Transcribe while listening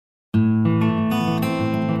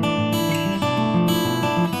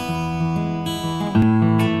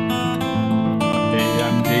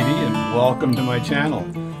welcome to my channel.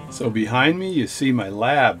 So behind me you see my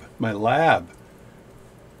lab.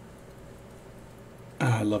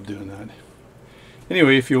 I love doing that.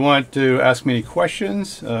 Anyway, if you want to ask me any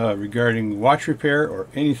questions regarding watch repair or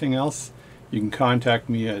anything else, you can contact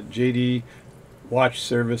me at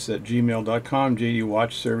jdwatchservice@gmail.com,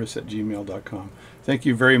 jdwatchservice@gmail.com. Thank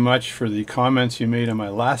you very much for the comments you made on my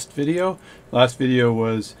last video. Last video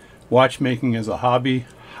was watchmaking as a hobby.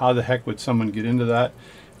 How the heck would someone get into that?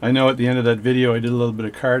 I know at the end of that video I did a little bit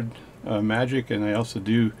of card magic, and I also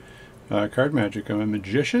do card magic. I'm a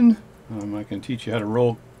magician. I can teach you how to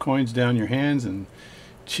roll coins down your hands and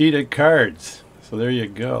cheat at cards. So there you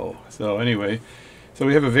go. So anyway, so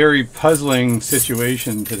we have a very puzzling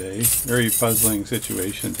situation today. So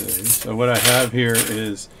what I have here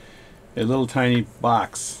is a little tiny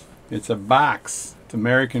box. It's a box. It's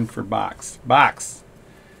American for box. Box.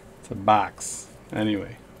 It's a box.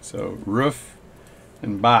 Anyway, so roof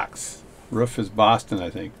and box. Roof is Boston, I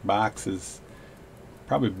think. Box is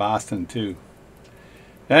probably Boston too.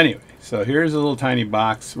 Anyway, so here's a little tiny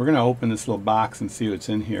box. We're going to open this little box and see what's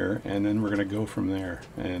in here, and then we're going to go from there.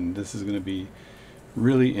 And this is going to be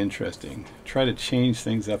really interesting. Try to change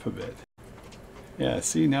things up a bit. Yeah,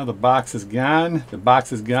 see, now the box is gone. The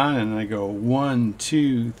box is gone, and I go 1,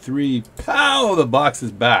 2, 3, pow! The box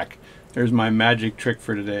is back. There's my magic trick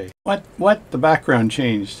for today. What? The background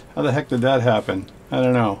changed. How the heck did that happen? I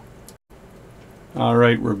don't know.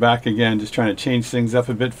 Alright, we're back again. Just trying to change things up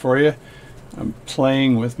a bit for you. I'm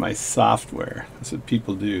playing with my software. That's what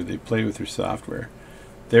people do. They play with their software.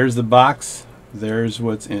 There's the box. There's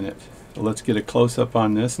what's in it. So let's get a close-up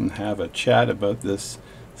on this and have a chat about this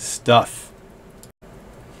stuff.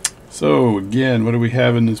 So again, what do we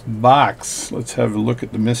have in this box? Let's have a look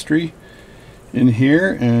at the mystery in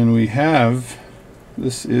here. And we have,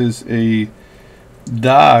 this is a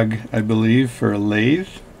dog, I believe, for a lathe.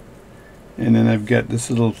 And then I've got this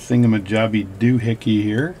little thingamajobby doohickey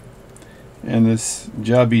here. And this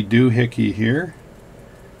jobby doohickey here,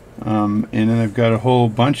 and then I've got a whole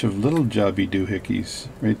bunch of little jobby doohickeys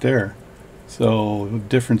right there, so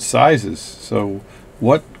different sizes. So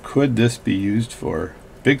what could this be used for?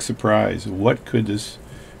 Big surprise. What could this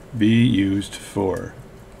be used for?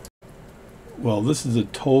 Well, this is a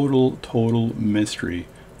total mystery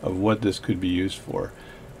of what this could be used for.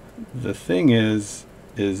 The thing is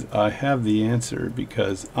I have the answer,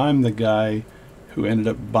 because I'm the guy who ended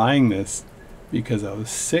up buying this because I was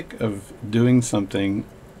sick of doing something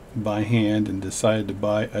by hand and decided to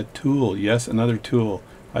buy a tool. Yes, another tool.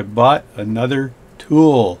 I bought another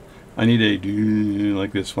tool. I need a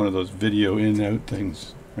like this, one of those video in out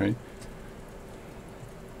things, right?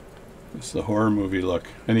 It's the horror movie look.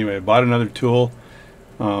 Anyway, I bought another tool,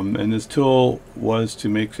 and this tool was to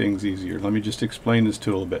make things easier. Let me just explain this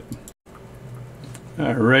tool a bit.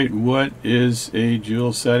 Alright, what is a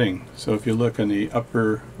jewel setting? So if you look on the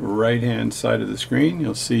upper right hand side of the screen,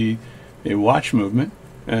 you'll see a watch movement,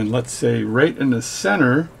 and let's say right in the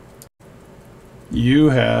center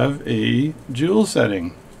you have a jewel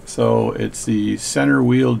setting. So it's the center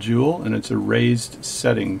wheel jewel, and it's a raised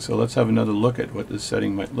setting. So let's have another look at what this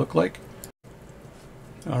setting might look like.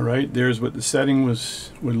 Alright, there's what the setting would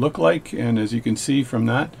look like, and as you can see from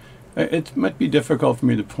that, it might be difficult for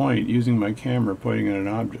me to point using my camera pointing at an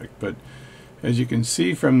object, but as you can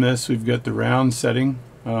see from this, we've got the round setting,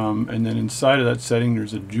 and then inside of that setting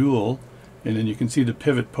there's a jewel, and then you can see the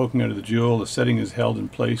pivot poking out of the jewel. The setting is held in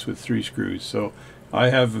place with 3 screws. So I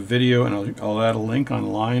have a video, and I'll add a link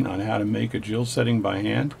online on how to make a jewel setting by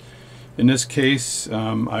hand. In this case,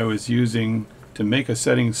 I was using, to make a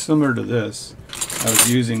setting similar to this, I was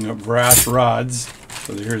using brass rods.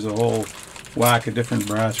 So here's a whole whack of different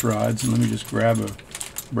brass rods, and let me just grab a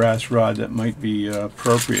brass rod that might be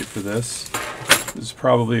appropriate for this. This is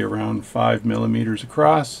probably around 5 millimeters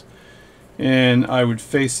across, and I would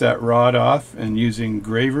face that rod off, and using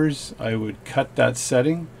gravers I would cut that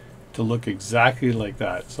setting to look exactly like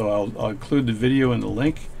that. So I'll include the video in the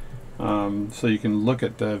link, so you can look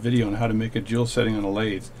at the video on how to make a jewel setting on a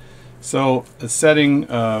lathe. So a setting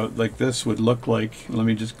like this would look like, let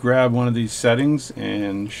me just grab one of these settings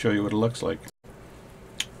and show you what it looks like.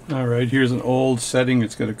 Alright, here's an old setting.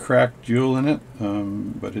 It's got a cracked jewel in it,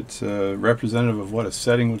 but it's representative of what a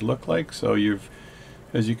setting would look like. So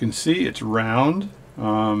as you can see, it's round,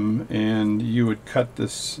 and you would cut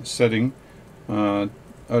this setting out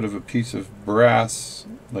of a piece of brass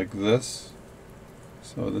like this.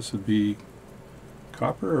 So this would be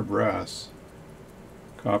copper or brass?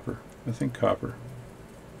 Copper. I think copper,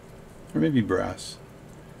 or maybe brass.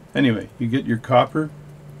 Anyway, you get your copper,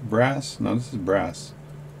 brass. No, this is brass.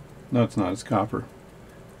 No, it's not. It's copper.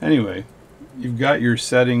 Anyway, you've got your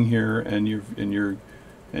setting here, and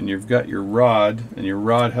you've got your rod, and your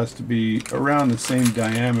rod has to be around the same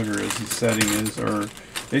diameter as the setting is, or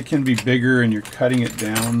it can be bigger and you're cutting it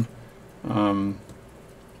down.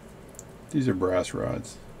 These are brass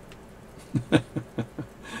rods.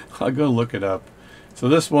 I'll go look it up. So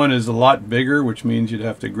this one is a lot bigger, which means you'd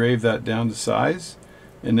have to grave that down to size,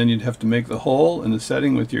 and then you'd have to make the hole in the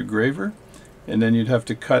setting with your graver, and then you'd have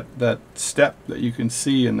to cut that step that you can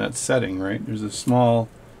see in that setting, right? There's a small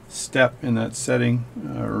step in that setting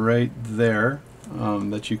right there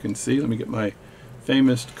that you can see. Let me get my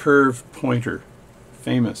famous curve pointer.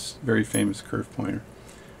 Very famous curve pointer.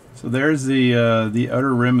 So there's the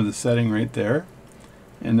outer rim of the setting right there,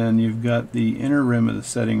 and then you've got the inner rim of the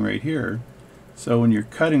setting right here. So when you're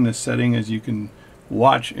cutting the setting, as you can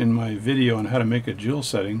watch in my video on how to make a jewel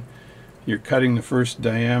setting, you're cutting the first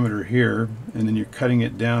diameter here, and then you're cutting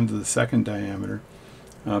it down to the second diameter.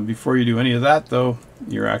 Before you do any of that, though,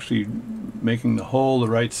 you're actually making the hole the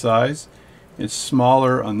right size. It's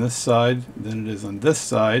smaller on this side than it is on this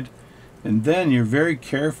side, and then you're very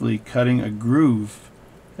carefully cutting a groove,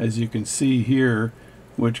 as you can see here,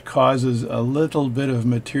 which causes a little bit of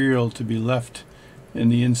material to be left in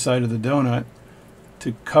the inside of the donut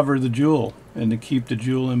to cover the jewel and to keep the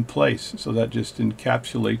jewel in place. So that just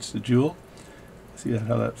encapsulates the jewel. See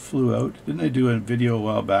how that flew out? Didn't I do a video a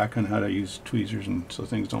while back on how to use tweezers and so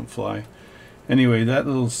things don't fly? Anyway, that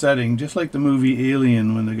little setting, just like the movie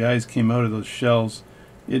Alien, when the guys came out of those shells,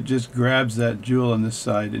 it just grabs that jewel on this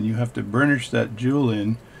side, and you have to burnish that jewel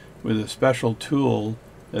in with a special tool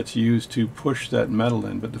that's used to push that metal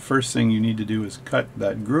in. But the first thing you need to do is cut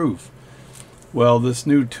that groove. Well, this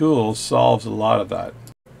new tool solves a lot of that.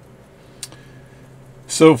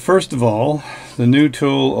 So first of all, the new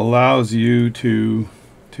tool allows you to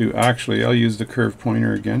actually, I'll use the curve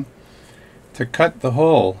pointer again, to cut the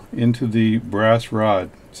hole into the brass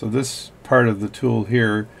rod. So this part of the tool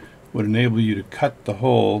here would enable you to cut the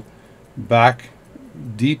hole back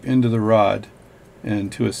deep into the rod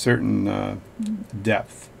and to a certain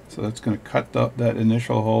depth. So that's going to cut that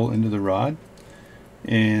initial hole into the rod,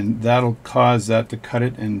 and that'll cause that to cut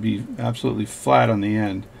it and be absolutely flat on the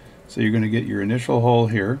end. So you're going to get your initial hole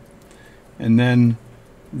here, and then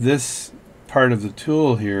this part of the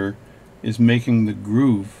tool here is making the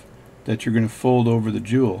groove that you're going to fold over the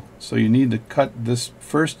jewel. So you need to cut this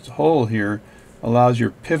first hole here, allows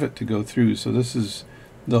your pivot to go through. So this is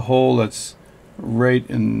the hole that's right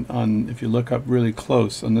in on, if you look up really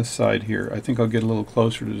close on this side here. I think I'll get a little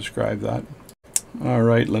closer to describe that.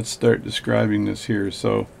 Alright, let's start describing this here.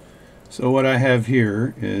 So what I have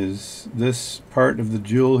here is this part of the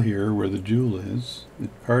jewel here, where the jewel is, the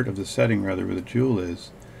part of the setting rather where the jewel is,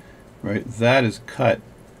 right, that is cut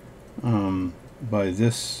by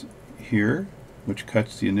this here, which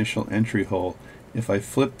cuts the initial entry hole. If I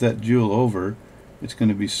flip that jewel over, it's going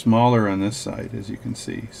to be smaller on this side, as you can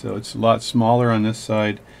see. So it's a lot smaller on this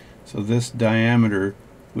side, so this diameter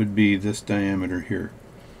would be this diameter here.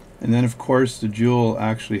 And then of course the jewel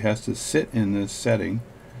actually has to sit in this setting.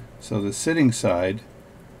 So the sitting side,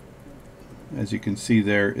 as you can see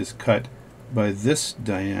there, is cut by this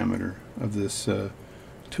diameter of this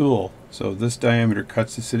tool. So this diameter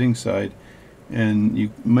cuts the sitting side, and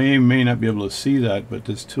you may not be able to see that, but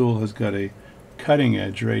this tool has got a cutting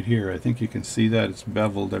edge right here. I think you can see that it's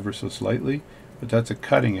beveled ever so slightly, but that's a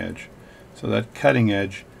cutting edge. So that cutting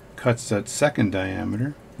edge cuts that second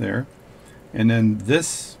diameter there, and then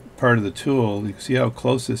this part of the tool, you can see how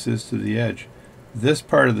close this is to the edge. This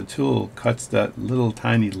part of the tool cuts that little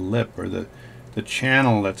tiny lip, or the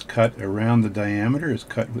channel that's cut around the diameter is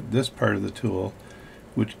cut with this part of the tool,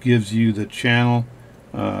 which gives you the channel.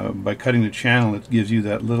 By cutting the channel, it gives you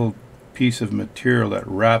that little piece of material that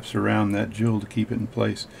wraps around that jewel to keep it in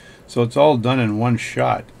place. So it's all done in one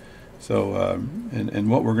shot. So and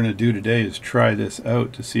what we're going to do today is try this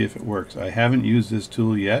out to see if it works. I haven't used this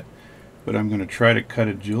tool yet, but I'm going to try to cut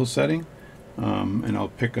a jewel setting, and I'll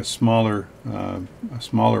pick a smaller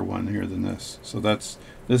one here than this. So this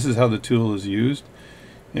is how the tool is used,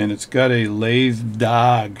 and it's got a lathe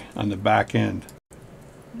dog on the back end.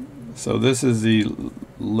 So this is the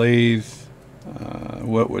lathe,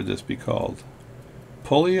 what would this be called?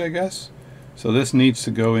 Pulley, I guess? So this needs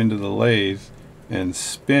to go into the lathe and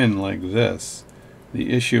spin like this.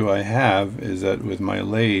 The issue I have is that with my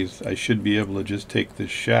lathe, I should be able to just take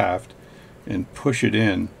this shaft and push it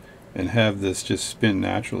in and have this just spin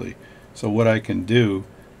naturally. So what I can do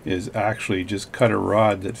is actually just cut a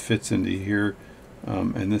rod that fits into here,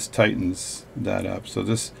 and this tightens that up. So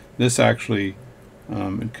this actually,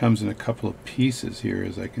 it comes in a couple of pieces here,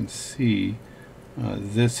 as I can see.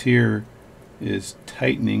 This here is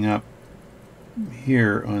tightening up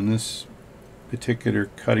here on this particular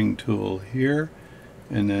cutting tool here,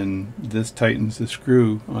 and then this tightens the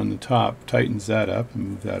screw on the top, tightens that up, and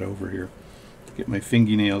move that over here to get my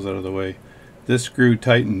fingernails out of the way. This screw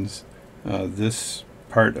tightens this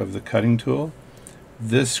part of the cutting tool.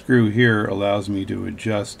 This screw here allows me to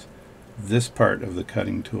adjust this part of the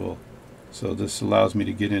cutting tool. So this allows me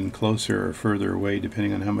to get in closer or further away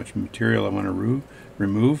depending on how much material I want to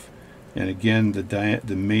remove. And again,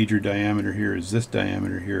 the major diameter here is this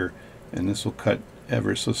diameter here, and this will cut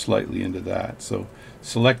ever so slightly into that. So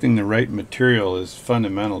selecting the right material is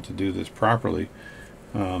fundamental to do this properly.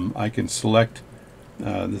 I can select,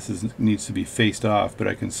 needs to be faced off, but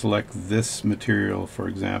I can select this material, for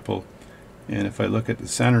example, and if I look at the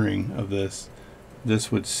centering of this,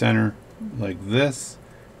 this would center like this,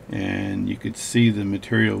 and you could see the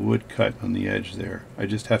material would cut on the edge there. I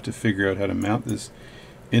just have to figure out how to mount this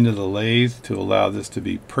into the lathe to allow this to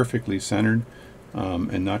be perfectly centered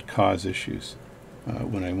and not cause issues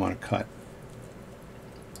when I want to cut.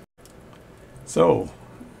 So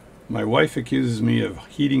my wife accuses me of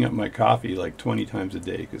heating up my coffee like 20 times a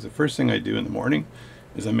day, because the first thing I do in the morning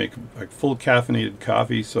is I make a full caffeinated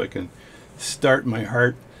coffee so I can start my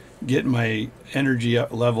heart, get my energy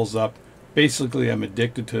levels up. Basically, I'm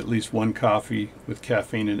addicted to at least one coffee with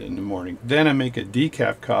caffeine in it in the morning. Then I make a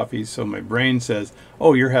decaf coffee, so my brain says,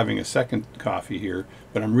 oh, you're having a second coffee here,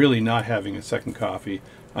 but I'm really not having a second coffee.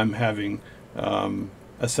 I'm having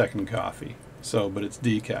a second coffee. But it's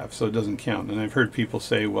decaf, so it doesn't count. And I've heard people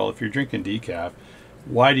say, well, if you're drinking decaf,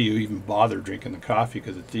 why do you even bother drinking the coffee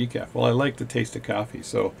because it's decaf? Well, I like the taste of coffee.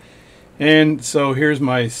 So here's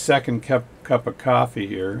my second cup of coffee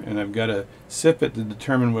here, and I've got to sip it to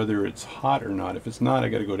determine whether it's hot or not. If it's not, I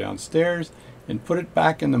got to go downstairs and put it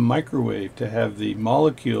back in the microwave to have the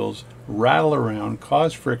molecules rattle around,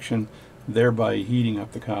 cause friction, thereby heating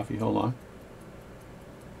up the coffee. Hold on.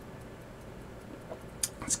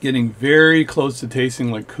 It's getting very close to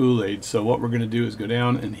tasting like Kool-Aid, so what we're going to do is go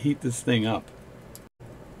down and heat this thing up.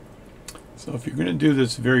 So if you're going to do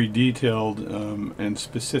this very detailed and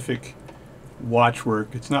specific watch work,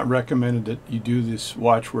 it's not recommended that you do this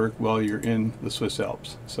watch work while you're in the Swiss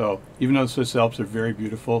Alps. So even though the Swiss Alps are very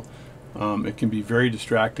beautiful, it can be very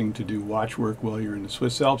distracting to do watch work while you're in the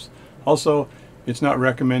Swiss Alps. Also, it's not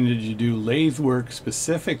recommended you do lathe work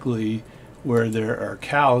specifically where there are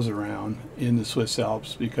cows around in the Swiss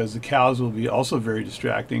Alps, because the cows will be also very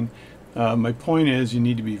distracting. My point is, you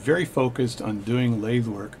need to be very focused on doing lathe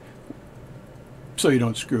work so you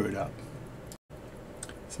don't screw it up.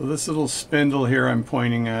 So this little spindle here I'm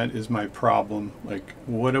pointing at is my problem. Like,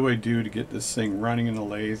 what do I do to get this thing running in the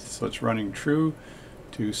lathe so it's running true,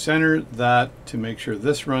 to center that, to make sure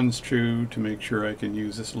this runs true, to make sure I can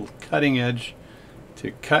use this little cutting edge to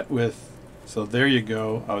cut with. So there you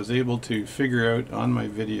go. I was able to figure out on my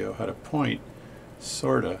video how to point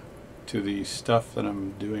sorta to the stuff that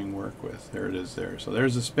I'm doing work with. There it is there. So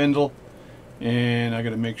there's the spindle, and I got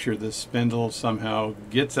to make sure this spindle somehow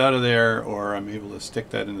gets out of there, or I'm able to stick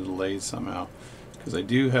that into the lathe somehow, because I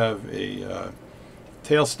do have a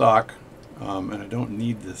tailstock and I don't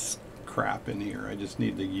need this crap in here. I just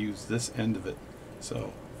need to use this end of it.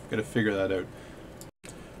 So I've got to figure that out.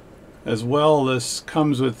 As well, this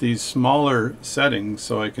comes with these smaller settings,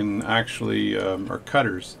 so I can actually, or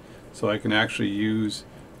cutters, so I can actually use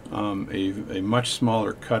a much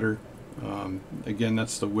smaller cutter. Again,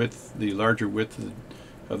 that's the width, the larger width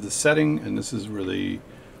of the setting, and this is where the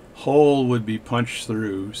hole would be punched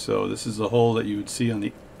through. So this is the hole that you would see on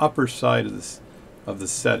the upper side of the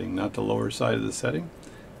setting, not the lower side of the setting.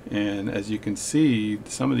 And as you can see,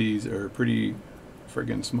 some of these are pretty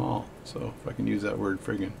friggin' small, so if I can use that word,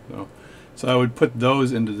 friggin'. So I would put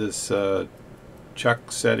those into this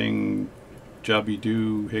chuck setting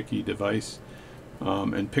jobby-do hickey device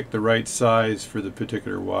and pick the right size for the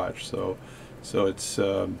particular watch. So it's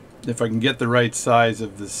if I can get the right size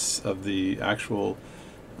of the actual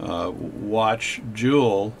watch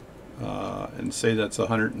jewel, and say that's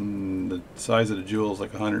 100, and the size of the jewel is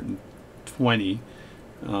like 120,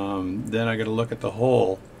 then I got to look at the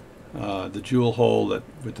hole. The jewel hole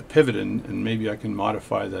with the pivot in, and maybe I can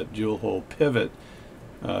modify that jewel hole pivot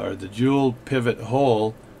or the jewel pivot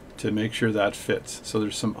hole to make sure that fits. So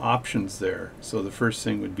there's some options there. So the first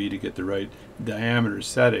thing would be to get the right diameter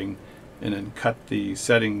setting and then cut the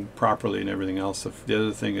setting properly and everything else. The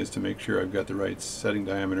other thing is to make sure I've got the right setting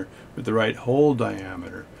diameter with the right hole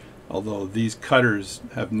diameter, although these cutters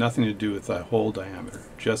have nothing to do with the hole diameter,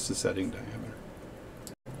 just the setting diameter.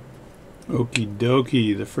 Okie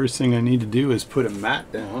dokie, the first thing I need to do is put a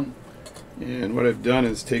mat down, and what I've done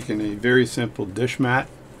is taken a very simple dish mat.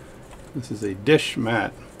 This is a dish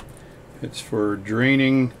mat, It's for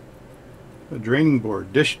draining a draining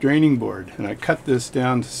board, dish draining board, and I cut this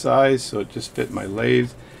down to size so it just fit my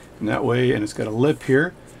lathe, and that way, and it's got a lip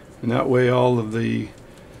here, and that way all of the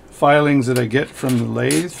filings that I get from the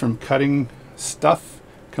lathe from cutting stuff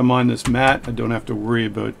come on this mat. I don't have to worry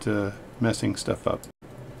about messing stuff up.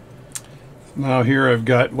 Now here I've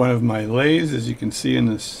got one of my lathes, as you can see in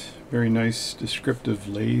this very nice descriptive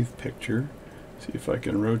lathe picture. See if I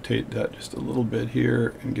can rotate that just a little bit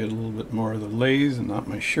here and get a little bit more of the lathe and not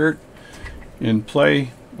my shirt in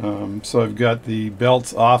play. So I've got the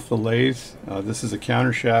belts off the lathe. This is a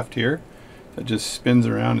counter shaft here that just spins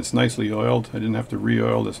around. It's nicely oiled. I didn't have to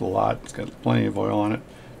re-oil this a lot. It's got plenty of oil on it.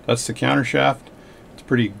 That's the counter shaft. It's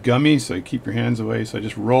pretty gummy, so you keep your hands away. So I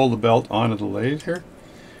just roll the belt onto the lathe here.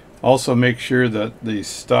 Also make sure that the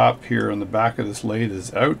stop here on the back of this lathe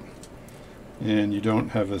is out, and you don't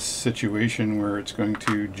have a situation where it's going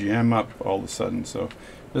to jam up all of a sudden. So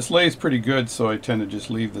this lathe is pretty good, so I tend to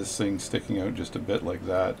just leave this thing sticking out just a bit like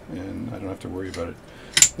that, and I don't have to worry about it.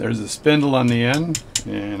 There's a spindle on the end,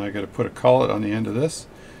 and I got to put a collet on the end of this.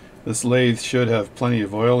 This lathe should have plenty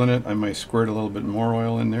of oil in it. I might squirt a little bit more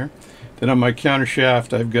oil in there. Then on my counter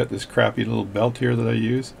shaft, I've got this crappy little belt here that I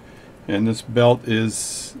use, and this belt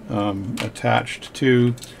is attached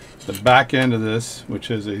to the back end of this,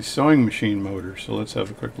 which is a sewing machine motor. So let's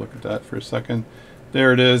have a quick look at that for a second.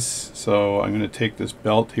 There it is. So I'm going to take this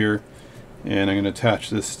belt here and I'm going to attach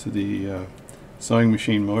this to the sewing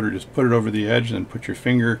machine motor. Just put it over the edge and put your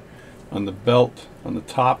finger on the belt on the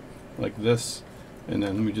top like this, and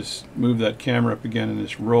then let me just move that camera up again and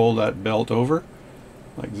just roll that belt over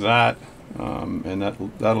like that, and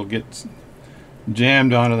that'll get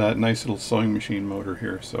jammed onto that nice little sewing machine motor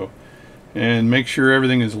here. So, and make sure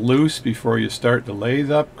everything is loose before you start the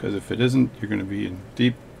lathe up, because if it isn't, you're going to be in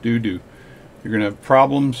deep doo-doo. You're going to have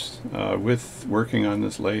problems with working on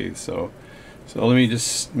this lathe. So let me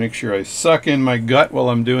just make sure I suck in my gut while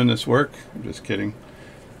I'm doing this work. I'm just kidding.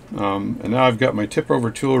 And now I've got my tip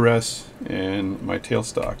over tool rest and my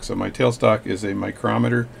tailstock. So my tailstock is a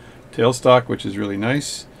micrometer tailstock, which is really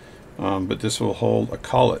nice, but this will hold a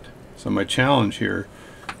collet. So my challenge here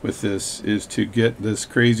with this is to get this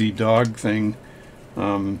crazy dog thing,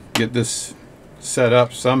 get this set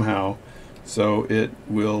up somehow so it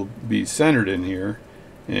will be centered in here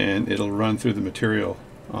and it'll run through the material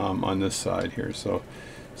on this side here. So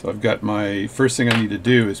I've got my first thing I need to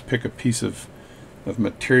do is pick a piece of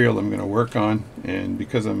material I'm going to work on, and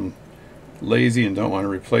because I'm lazy and don't want to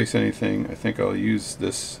replace anything, I think I'll use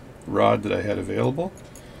this rod that I had available,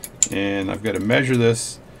 and I've got to measure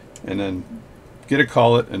this and then get a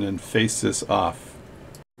collet and then face this off.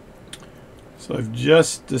 So I've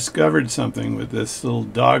just discovered something with this little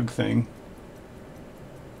dog thing.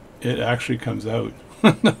 It actually comes out.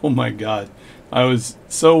 Oh my god, I was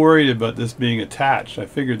so worried about this being attached. I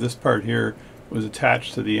figured this part here was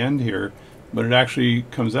attached to the end here, but it actually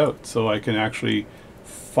comes out, so I can actually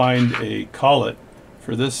find a collet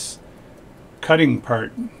for this cutting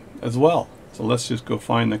part as well. So let's just go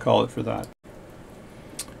find the collet for that.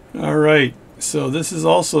 Alright, so this is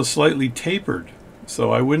also slightly tapered,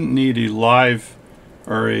 so I wouldn't need a live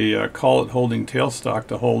or a collet holding tailstock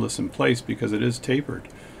to hold this in place because it is tapered.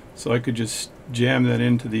 So I could just jam that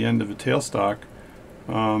into the end of a tailstock,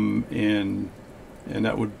 and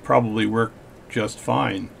that would probably work just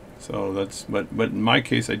fine. So that's, but in my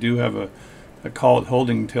case I do have a collet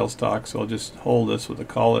holding tailstock, so I'll just hold this with a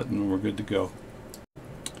collet and we're good to go.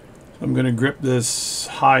 So I'm going to grip this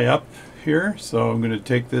high up here, so I'm going to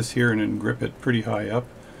take this here and then grip it pretty high up,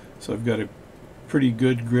 so I've got a pretty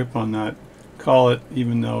good grip on that collet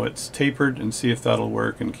even though it's tapered, and see if that'll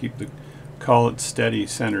work and keep the collet steady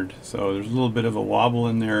centered. So there's a little bit of a wobble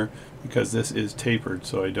in there because this is tapered,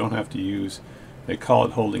 so I don't have to use a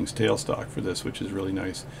collet holding tailstock for this, which is really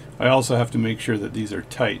nice. I also have to make sure that these are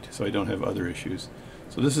tight so I don't have other issues.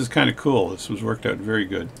 So this is kind of cool. This was worked out very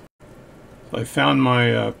good. So I found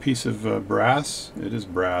my piece of brass. It is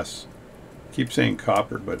brass. I keep saying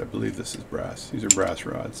copper, but I believe this is brass. These are brass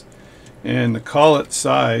rods. And the collet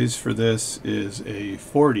size for this is a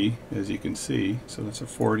 40, as you can see. So that's a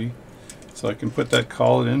 40. So I can put that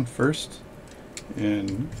collet in first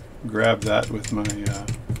and grab that with my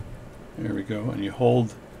there we go, and you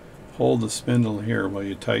hold the spindle here while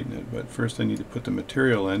you tighten it. But first I need to put the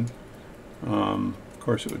material in. Of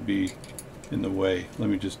course it would be in the way. Let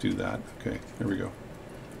me just do that. Okay, there we go.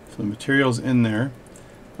 So the material's in there.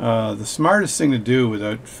 The smartest thing to do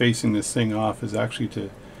without facing this thing off is actually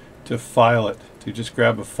to file it. To just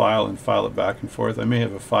grab a file and file it back and forth. I may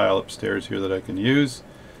have a file upstairs here that I can use.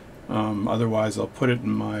 Otherwise I'll put it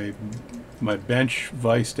in my bench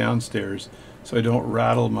vise downstairs so I don't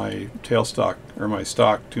rattle my tailstock or my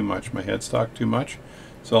stock too much, my headstock too much.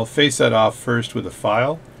 So I'll face that off first with a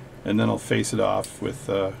file, and then I'll face it off with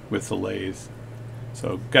the lathe.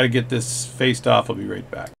 So got to get this faced off. I'll be right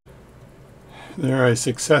back. There, I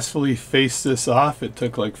successfully faced this off. It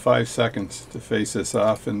took like 5 seconds to face this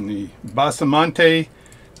off. And the Basamante,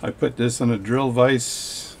 I put this on a drill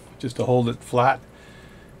vise just to hold it flat,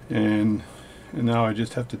 and now I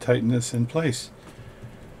just have to tighten this in place.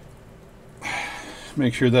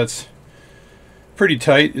 Make sure that's pretty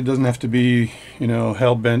tight. It doesn't have to be, you know,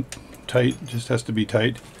 hell-bent tight. It just has to be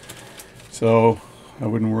tight. So I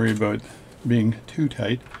wouldn't worry about being too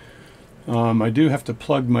tight. I do have to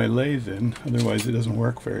plug my lathe in, otherwise it doesn't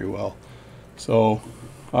work very well. So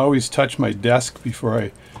I always touch my desk before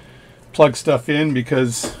I plug stuff in,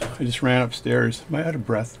 because I just ran upstairs. Am I out of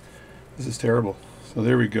breath? This is terrible. So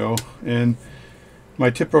there we go. And my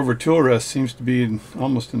tip over tool rest seems to be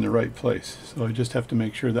almost in the right place. So I just have to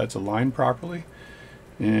make sure that's aligned properly.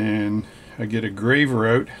 And I get a graver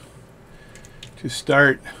out to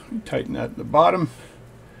start. Tighten that at the bottom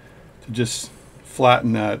to just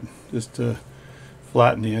flatten that, just to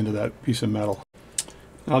flatten the end of that piece of metal.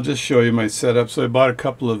 I'll just show you my setup. So I bought a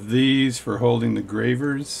couple of these for holding the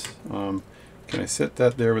gravers. Can I set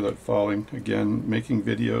that there without falling? Again, making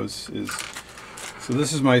videos is... So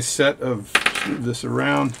this is my set of, move this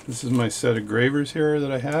around, this is my set of gravers here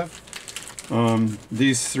that I have.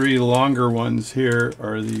 These three longer ones here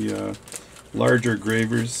are the larger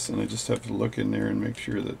gravers, and I just have to look in there and make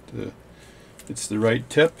sure that it's the right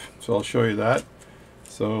tip. So I'll show you that.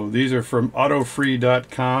 So these are from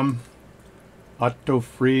autofree.com.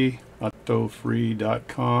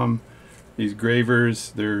 autofree.com. These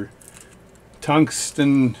gravers, they're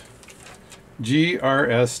tungsten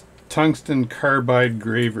GRS tungsten carbide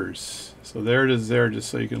gravers. So there it is there, just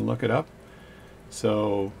so you can look it up.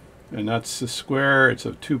 So, and that's a square. It's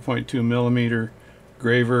a 2.2 millimeter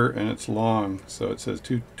graver, and it's long. So it says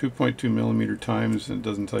 2.2 millimeter times, and it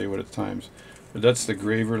doesn't tell you what it's times. But that's the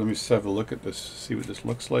graver. Let me just have a look at this, see what this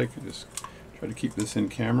looks like. I just try to keep this in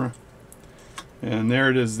camera. And there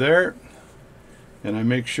it is there. And I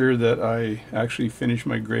make sure that I actually finish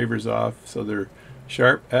my gravers off so they're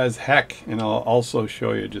sharp as heck. And I'll also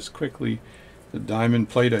show you just quickly the diamond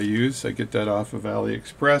plate I use. I get that off of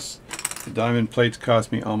AliExpress. The diamond plates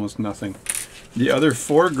cost me almost nothing. The other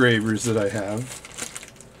 4 gravers that I have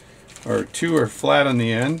are 2 are flat on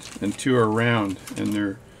the end and 2 are round, and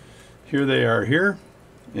they're here, they are here.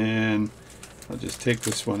 And I'll just take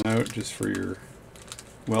this one out just for your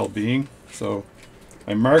well-being. So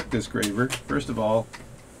I marked this graver. First of all,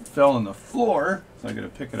 it fell on the floor, so I'm going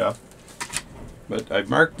to pick it up. But I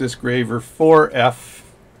marked this graver 4F.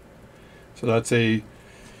 So that's a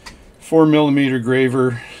 4 millimeter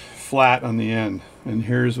graver, flat on the end. And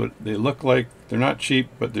here's what they look like. They're not cheap,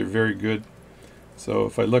 but they're very good. So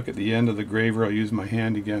if I look at the end of the graver, I'll use my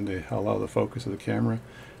hand again to allow the focus of the camera.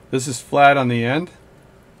 This is flat on the end,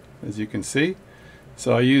 as you can see.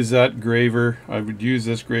 So I use that graver. I would use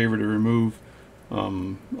this graver to remove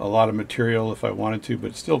a lot of material if I wanted to, but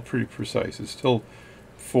it's still pretty precise. It's still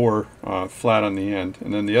 4 flat on the end.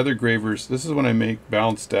 And then the other gravers, this is when I make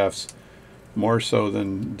balance staffs more so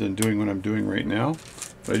than doing what I'm doing right now.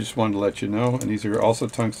 But I just wanted to let you know. And these are also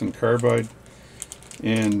tungsten carbide.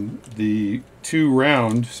 And the 2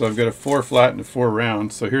 round, so I've got a 4 flat and a 4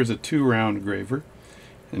 round. So here's a 2 round graver.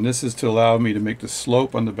 And this is to allow me to make the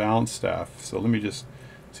slope on the balance staff. So let me just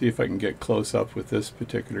see if I can get close up with this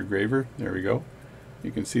particular graver. There we go.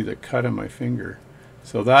 You can see the cut on my finger.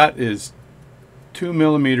 So that is 2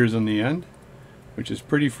 millimeters on the end, which is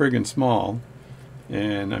pretty friggin' small.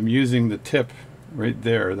 And I'm using the tip right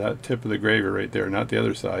there, that tip of the graver right there, not the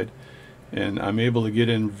other side. And I'm able to get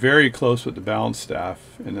in very close with the balance staff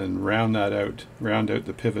and then round that out, round out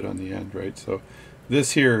the pivot on the end, right? So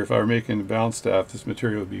this here, if I were making the balance staff, this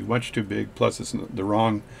material would be much too big, plus it's the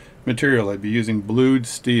wrong material. I'd be using blued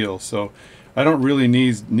steel. So I don't really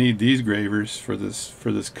need these gravers for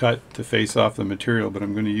this cut to face off the material, but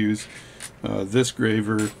I'm going to use this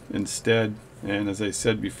graver instead. And as I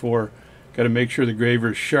said before, got to make sure the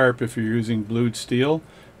graver is sharp if you're using blued steel.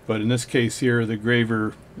 But in this case here, the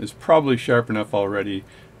graver is probably sharp enough already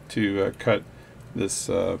to cut this.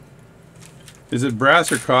 Is it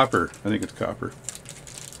brass or copper? I think it's copper.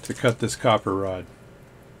 To cut this copper rod.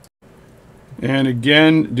 And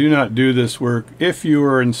again, do not do this work if you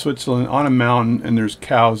are in Switzerland on a mountain and there's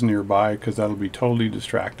cows nearby, because that'll be totally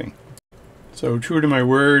distracting. So true to my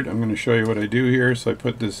word, I'm going to show you what I do here. So I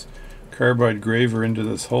put this carbide graver into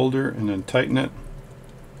this holder and then tighten it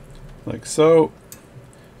like so.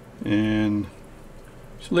 And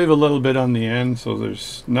Just leave a little bit on the end so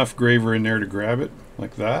there's enough graver in there to grab it,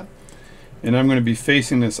 like that. And I'm going to be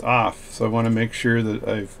facing this off, so I want to make sure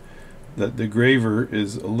that that the graver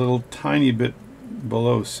is a little tiny bit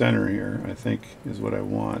below center here, I think is what I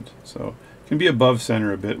want. So it can be above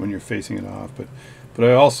center a bit when you're facing it off, but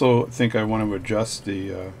I also think I want to adjust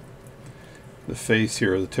the face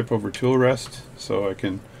here, the tip over tool rest, so I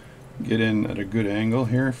can get in at a good angle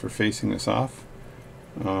here for facing this off.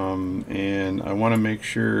 And I want to make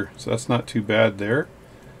sure, so that's not too bad there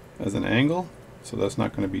as an angle, so that's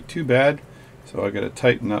not going to be too bad. So I got to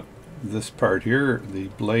tighten up this part here, the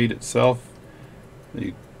blade itself,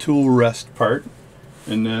 the tool rest part,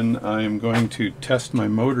 and then I am going to test my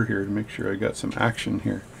motor here to make sure I got some action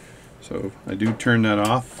here. So I do turn that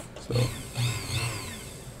off, so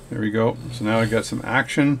there we go. So now I got some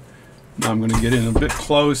action. Now I'm going to get in a bit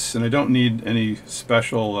close, and I don't need any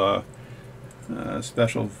special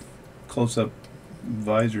special close-up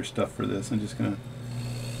visor stuff for this. I'm just going to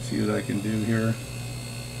see what I can do here.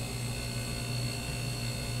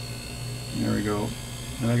 There we go.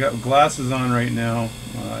 And I got glasses on right now.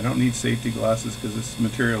 I don't need safety glasses because this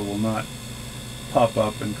material will not pop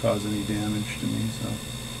up and cause any damage to me. So,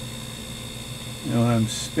 you know, when I'm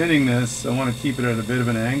spinning this, I want to keep it at a bit of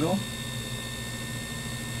an angle.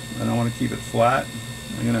 I don't want to keep it flat.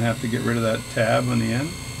 I'm going to have to get rid of that tab on the end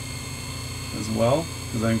as well,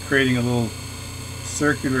 because I'm creating a little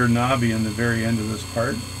circular knobby on the very end of this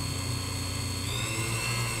part.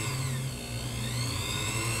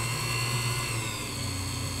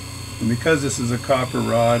 And because this is a copper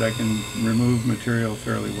rod, I can remove material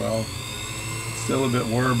fairly well. It's still a bit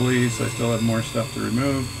warbly, so I still have more stuff to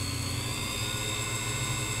remove.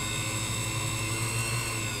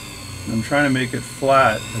 I'm trying to make it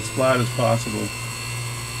flat as possible.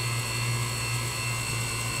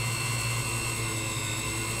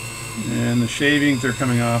 And the shavings are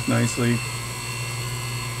coming off nicely.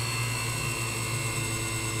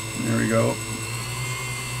 There we go.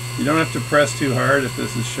 You don't have to press too hard if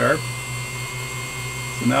this is sharp.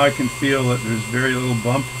 So now I can feel that there's very little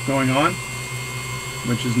bump going on,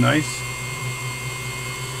 which is nice.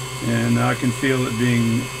 And now I can feel it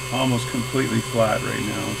being almost completely flat right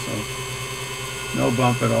now, so no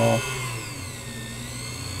bump at all.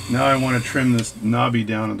 Now I want to trim this knobby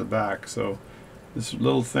down at the back, so this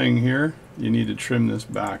little thing here, you need to trim this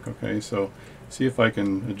back, okay? So see if I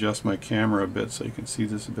can adjust my camera a bit so you can see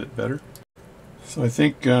this a bit better. So I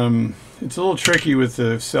think it's a little tricky with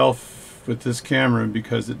this camera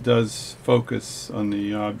because it does focus on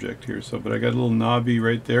the object here. So, but I got a little knobby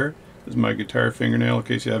right there. This is my guitar fingernail. In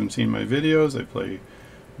case you haven't seen my videos, I play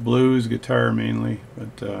blues guitar mainly,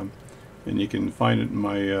 but and you can find it in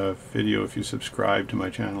my video if you subscribe to my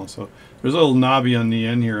channel. So there's a little knobby on the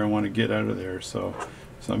end here I want to get out of there. So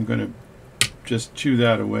I'm going to just chew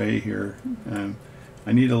that away here. And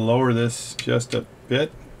I need to lower this just a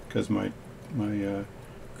bit because my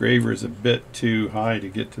graver is a bit too high to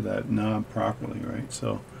get to that knob properly, right?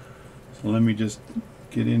 So let me just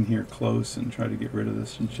get in here close and try to get rid of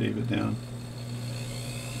this and shave it down.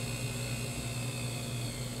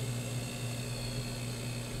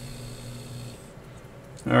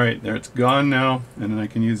 Alright, there, it's gone now, and then I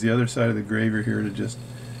can use the other side of the graver here to just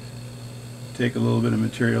take a little bit of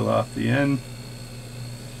material off the end.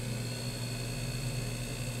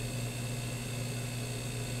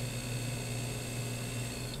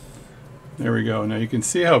 There we go. Now you can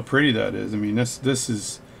see how pretty that is. I mean, this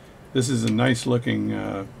is a nice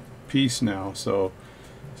looking piece now. So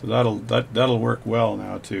that'll work well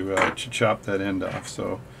now to chop that end off.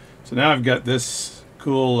 So now I've got this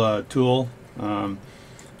cool tool.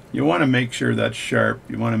 You want to make sure that's sharp.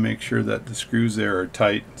 You want to make sure that the screws there are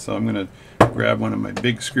tight. So I'm going to grab one of my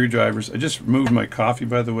big screwdrivers. I just removed my coffee,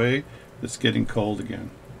 by the way. It's getting cold again.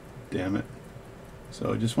 Damn it.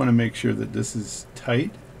 So I just want to make sure that this is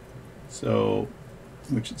tight. So,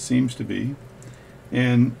 which it seems to be.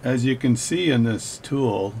 And as you can see in this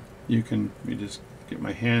tool, let me just get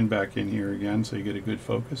my hand back in here again so you get a good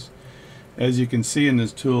focus. As you can see in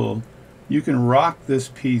this tool, you can rock this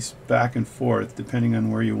piece back and forth depending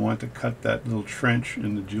on where you want to cut that little trench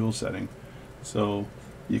in the jewel setting. So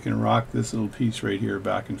you can rock this little piece right here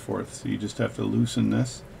back and forth. So you just have to loosen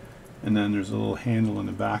this, and then there's a little handle in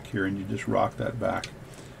the back here, and you just rock that back.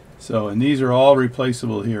 So, and these are all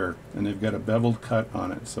replaceable here, and they've got a beveled cut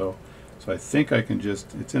on it. So I think I can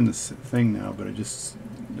just, it's in this thing now, but I just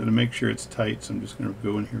got to make sure it's tight. So I'm just going to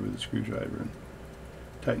go in here with a screwdriver and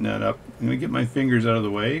tighten that up. I'm going to get my fingers out of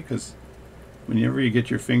the way, because whenever you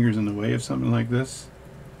get your fingers in the way of something like this,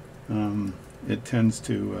 it tends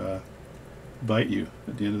to bite you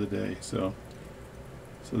at the end of the day. So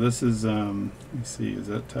So this is, let me see, is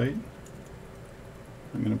that tight?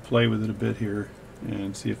 I'm going to play with it a bit here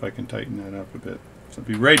and see if I can tighten that up a bit. So I'll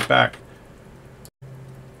be right back.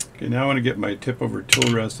 Okay, now I want to get my tip over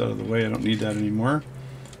tool rest out of the way. I don't need that anymore.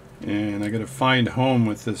 And I got to find home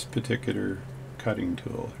with this particular cutting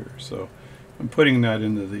tool here. So I'm putting that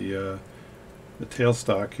into the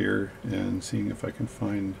tailstock here and seeing if I can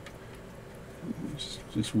find,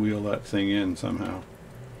 just wheel that thing in somehow.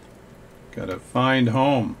 Got to find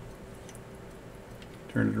home.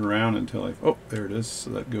 Turn it around until oh, there it is.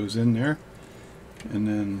 So that goes in there. And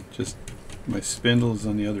then just my spindle is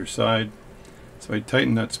on the other side. So I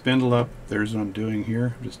tighten that spindle up. There's what I'm doing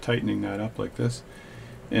here. I'm just tightening that up like this.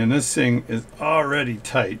 And this thing is already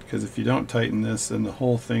tight, because if you don't tighten this, then the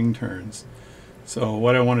whole thing turns. So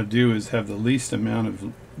what I want to do is have the least amount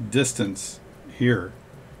of distance here,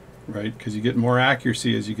 right? Because you get more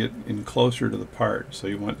accuracy as you get in closer to the part. So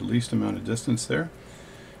you want the least amount of distance there.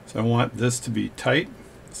 So I want this to be tight.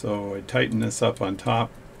 So I tighten this up on top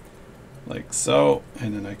like so,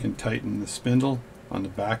 and then I can tighten the spindle on the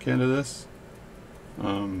back end of this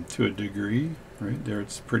to a degree. Right there,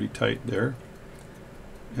 it's pretty tight there.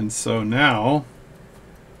 And so now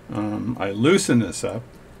I loosen this up,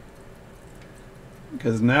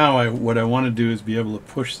 because now what I want to do is be able to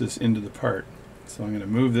push this into the part. So I'm going to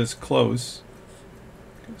move this close,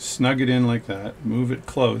 snug it in like that, move it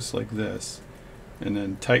close like this, and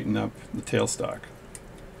then tighten up the tailstock.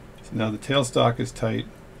 So now the tailstock is tight,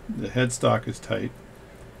 the headstock is tight.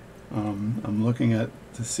 I'm looking at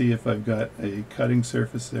to see if I've got a cutting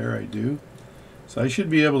surface there. I do. So I should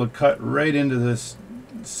be able to cut right into this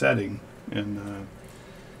setting and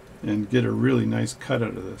get a really nice cut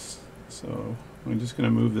out of this. So I'm just going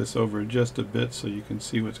to move this over just a bit so you can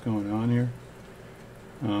see what's going on here.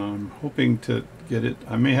 Hoping to get it,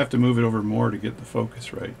 I may have to move it over more to get the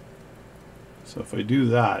focus right. So if I do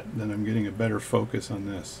that, then I'm getting a better focus on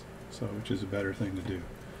this, so which is a better thing to do.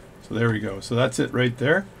 So there we go. So that's it right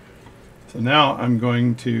there. So now I'm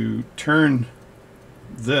going to turn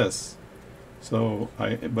this. So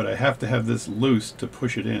but I have to have this loose to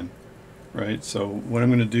push it in, right? So what I'm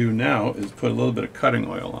going to do now is put a little bit of cutting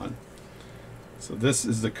oil on. So this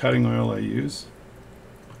is the cutting oil I use.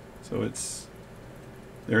 So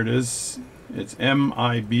there it is. It's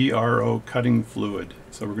MIBRO cutting fluid.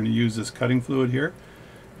 So we're going to use this cutting fluid here.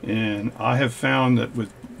 And I have found that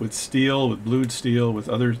with steel, with blued steel, with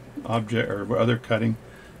other other cutting,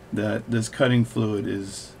 that this cutting fluid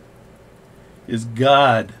is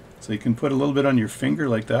God. So you can put a little bit on your finger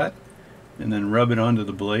like that, and then rub it onto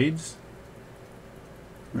the blades,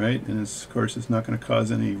 right? And of course it's not going to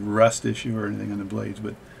cause any rust issue or anything on the blades,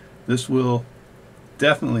 but this will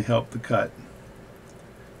definitely help the cut,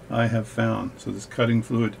 I have found. So this cutting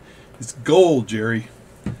fluid is gold, Jerry.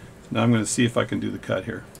 Now I'm going to see if I can do the cut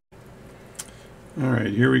here.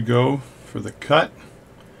 Alright, here we go for the cut.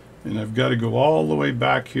 And I've got to go all the way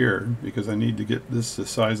back here because I need to get this the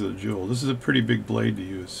size of the jewel. This is a pretty big blade to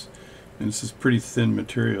use, and this is pretty thin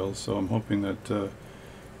material, so I'm hoping that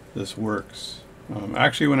this works.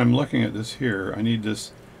 Actually, when I'm looking at this here, I need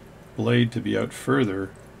this blade to be out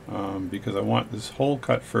further because I want this hole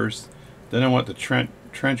cut first, then I want the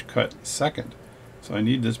trench cut second. So I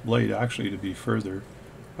need this blade actually to be further,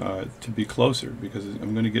 to be closer, because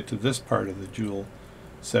I'm going to get to this part of the jewel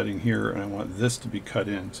setting here, and I want this to be cut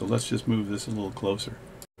in. So let's just move this a little closer.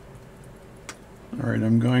 Alright,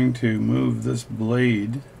 I'm going to move this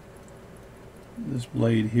blade. This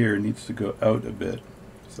blade here needs to go out a bit.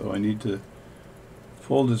 So I need to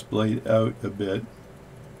pull this blade out a bit.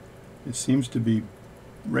 It seems to be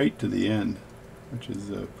right to the end, which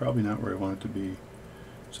is probably not where I want it to be.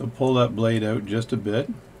 So pull that blade out just a bit,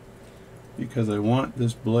 because I want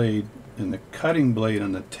this blade and the cutting blade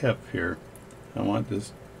on the tip here, I want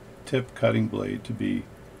this tip cutting blade to be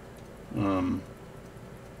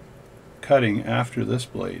cutting after this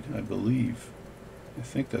blade, I believe. I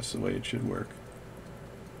think that's the way it should work.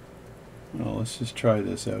 Well, let's just try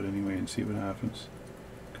this out anyway and see what happens.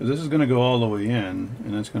 Because this is going to go all the way in,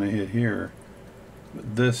 and that's going to hit here.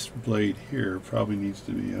 But this blade here probably needs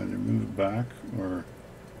to be either moved back or,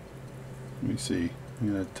 let me see,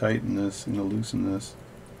 I'm going to tighten this, I'm going to loosen this.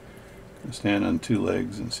 I'm going to stand on two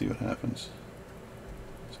legs and see what happens.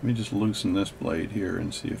 So let me just loosen this blade here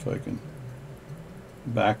and see if I can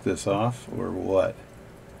back this off or what.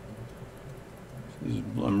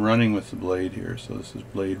 I'm running with the blade here, so this is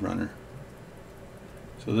Blade Runner.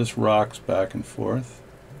 So this rocks back and forth.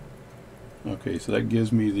 Okay, so that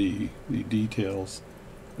gives me the details.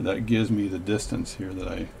 That gives me the distance here that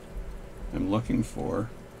I am looking for,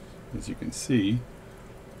 as you can see.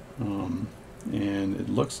 And it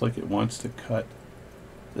looks like it wants to cut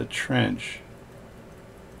the trench.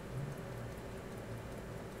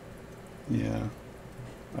 Yeah,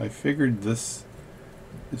 I figured this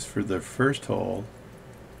is for the first hole,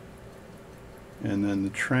 and then the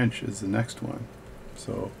trench is the next one.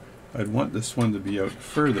 So I'd want this one to be out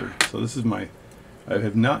further. So this is my, I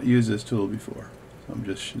have not used this tool before. So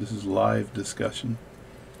this is live discussion.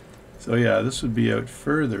 So yeah, this would be out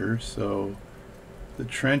further, so the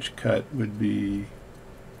trench cut would be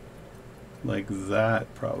like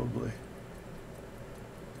that probably.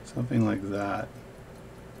 Something like that.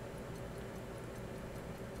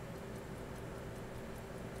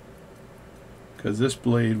 Because this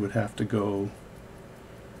blade would have to go,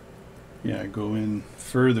 yeah, go in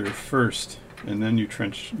further first, and then you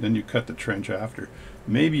cut the trench after.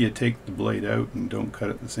 Maybe you take the blade out and don't cut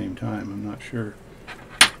at the same time, I'm not sure.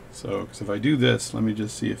 So, because if I do this, let me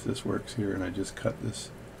just see if this works here, and I just cut this,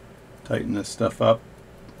 tighten this stuff up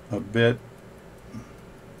a bit.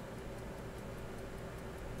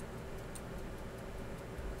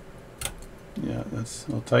 Yeah,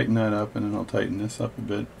 I'll tighten that up, and then I'll tighten this up a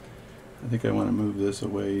bit. I think I want to move this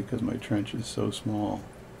away because my trench is so small.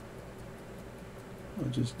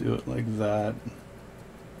 I'll just do it like that.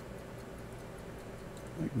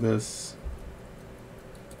 Like this.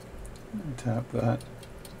 And tap that.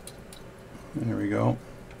 There we go.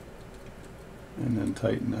 And then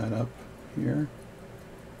tighten that up here.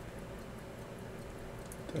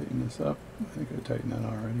 Tighten this up. I think I tightened that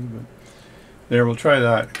already, but there, we'll try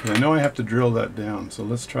that. I know I have to drill that down, so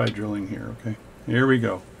let's try drilling here, okay? Here we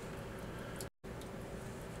go.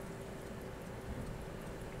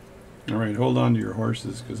 Alright, hold on to your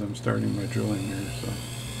horses because I'm starting my drilling here. So.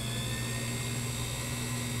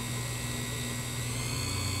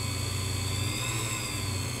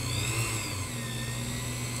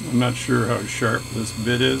 I'm not sure how sharp this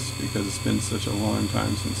bit is because it's been such a long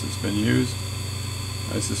time since it's been used.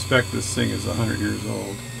 I suspect this thing is 100 years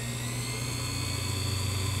old.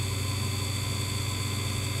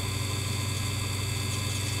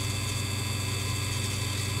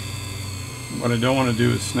 What I don't want to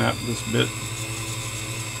do is snap this bit.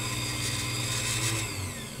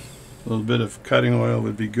 A little bit of cutting oil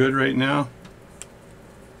would be good right now.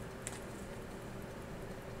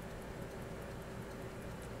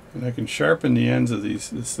 And I can sharpen the ends of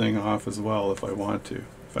this thing off as well if I want to,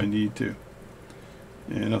 if I need to.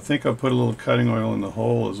 And I think I'll put a little cutting oil in the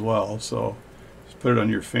hole as well. So just put it on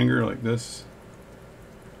your finger like this.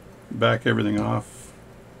 Back everything off.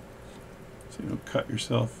 So you don't cut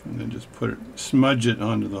yourself, and then just put it, smudge it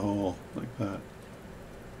onto the hole like that.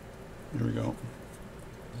 There we go.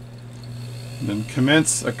 And then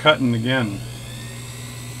commence a cutting again.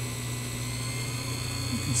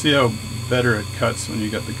 You can see how better it cuts when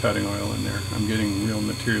you got the cutting oil in there. I'm getting real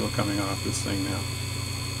material coming off this thing now.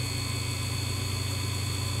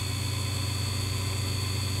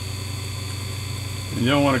 And you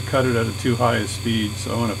don't want to cut it at a too high a speed,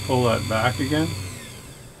 so I want to pull that back again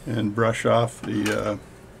and brush off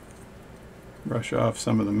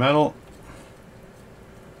some of the metal.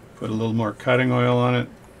 Put a little more cutting oil on it.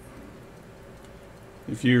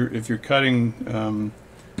 If you're cutting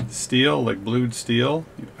steel, like blued steel,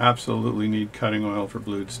 you absolutely need cutting oil for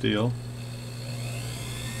blued steel.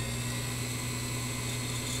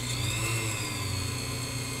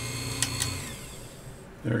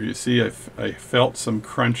 There you see I felt some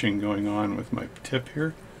crunching going on with my tip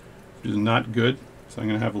here, which is not good. So I'm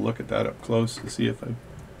going to have a look at that up close to see if I've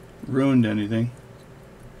ruined anything.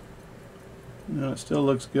 No, it still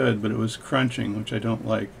looks good, but it was crunching, which I don't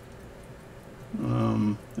like.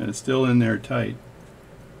 And it's still in there tight.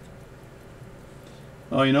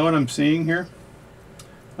 Oh, you know what I'm seeing here?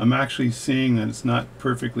 I'm actually seeing that it's not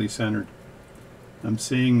perfectly centered. I'm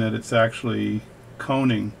seeing that it's actually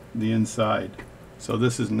coning the inside. So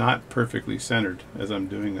this is not perfectly centered as I'm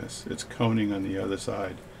doing this. It's coning on the other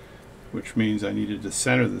side, which means I needed to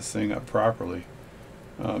center this thing up properly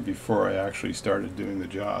before I actually started doing the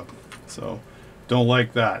job. So don't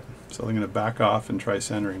like that. So I'm going to back off and try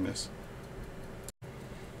centering this.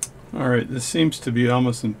 Alright, this seems to be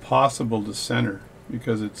almost impossible to center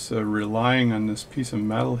because it's relying on this piece of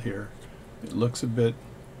metal here. It looks a bit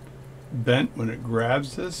bent when it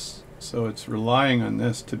grabs this, so it's relying on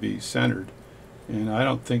this to be centered. And I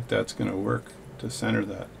don't think that's going to work to center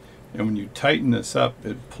that. And when you tighten this up,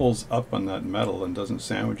 it pulls up on that metal and doesn't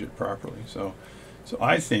sandwich it properly. So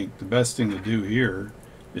I think the best thing to do here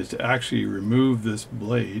is to actually remove this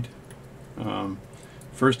blade.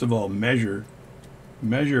 First of all, measure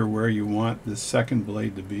where you want the second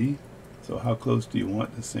blade to be. So how close do you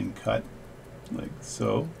want this thing cut? Like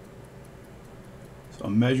so. So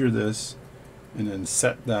I'll measure this and then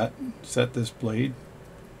set this blade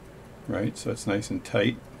right? So it's nice and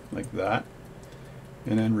tight like that.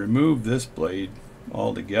 And then remove this blade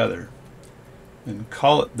altogether and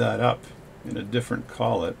collet that up in a different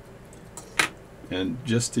collet, and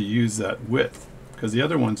just to use that width, because the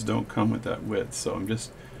other ones don't come with that width. So I'm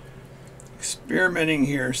just experimenting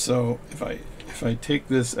here. So if I take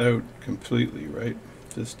this out completely, right,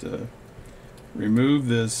 just remove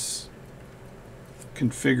this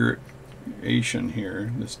configuration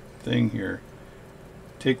here, this thing here,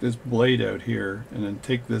 take this blade out here, and then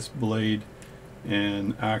take this blade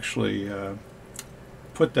and actually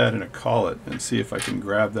put that in a collet and see if I can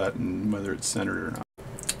grab that and whether it's centered or not.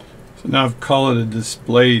 So now I've colleted this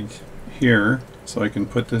blade here, so I can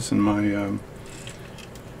put this in my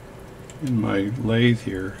lathe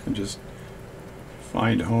here and just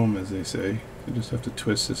find home, as they say. I just have to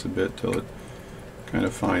twist this a bit till it kind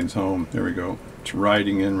of finds home. There we go. It's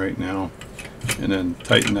riding in right now, and then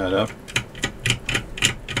tighten that up.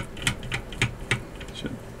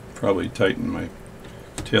 Should probably tighten my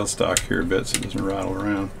tailstock here a bit so it doesn't rattle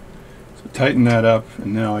around. So tighten that up,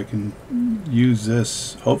 and now I can use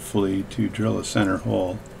this hopefully to drill a center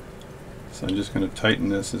hole. So I'm just going to tighten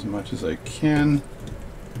this as much as I can,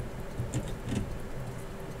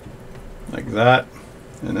 like that,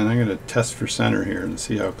 and then I'm going to test for center here and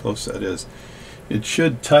see how close that is. It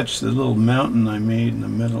should touch the little mountain I made in the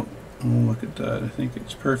middle. Oh, look at that. I think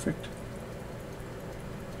it's perfect.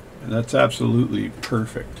 And that's absolutely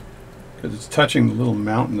perfect, because it's touching the little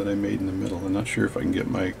mountain that I made in the middle. I'm not sure if I can get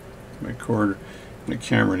my cord and the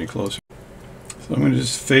camera any closer. So I'm going to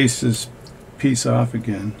just face this piece off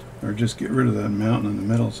again, or just get rid of that mountain in the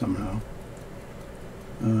middle somehow.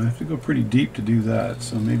 I have to go pretty deep to do that,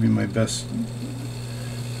 so maybe my best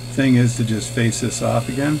thing is to just face this off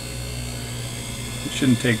again. It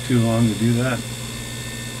shouldn't take too long to do that.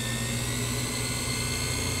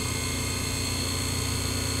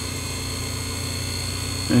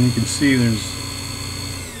 And you can see there's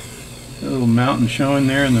a little mountain showing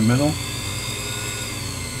there in the middle.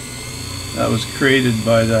 That was created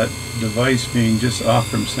by that device being just off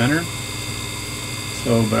from center.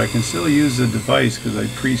 So, but I can still use the device because I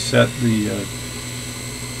preset the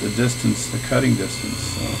distance, the cutting distance.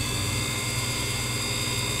 So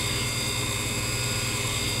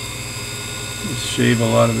just shave a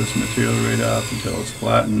lot of this material right off until it's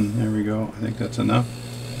flattened. There we go. I think that's enough.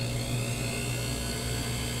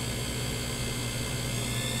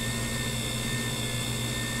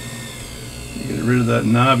 Get rid of that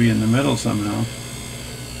knobby in the middle somehow.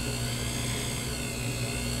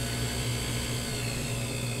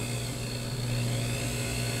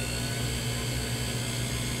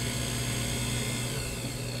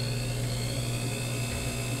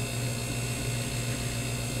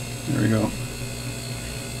 There we go.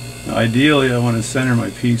 Now, ideally, I want to center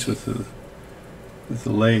my piece with the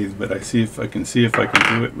lathe, but I see if I can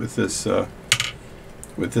do it with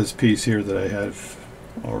this piece here that I have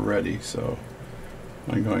already. So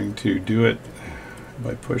I'm going to do it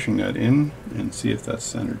by pushing that in and see if that's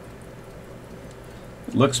centered.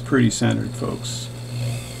 It looks pretty centered, folks.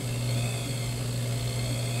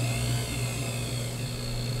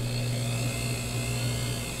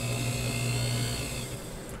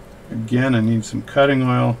 Again, I need some cutting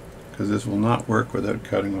oil because this will not work without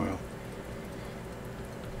cutting oil.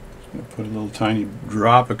 I'm going to put a little tiny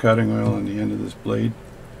drop of cutting oil on the end of this blade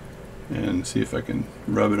and see if I can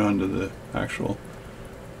rub it onto the actual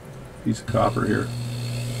piece of copper here.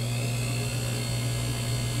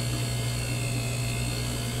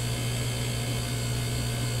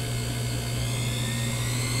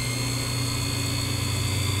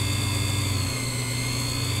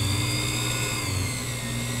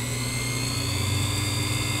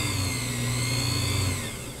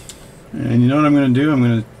 And you know what I'm going to do? I'm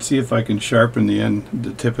going to see if I can sharpen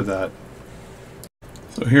the tip of that.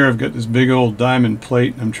 So here I've got this big old diamond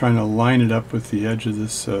plate. I'm trying to line it up with the edge of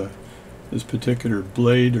this this particular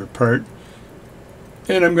blade or part,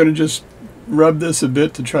 and I'm going to just rub this a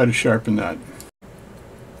bit to try to sharpen that.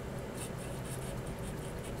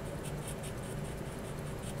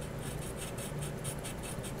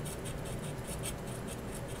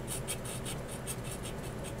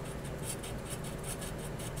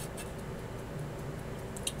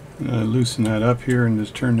 Loosen that up here and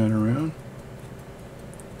just turn that around,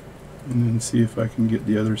 and then see if I can get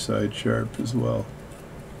the other side sharp as well.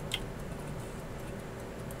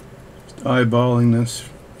 Just eyeballing this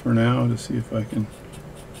for now to see if I can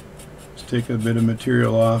just take a bit of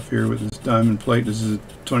material off here with this diamond plate. This is a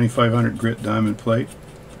 2500 grit diamond plate,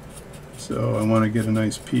 so I want to get a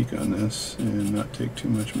nice peak on this and not take too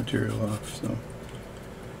much material off. So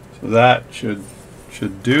that should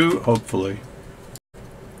do, hopefully.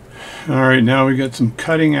 Alright, now we got some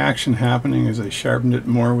cutting action happening as I sharpened it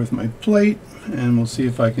more with my plate, and we'll see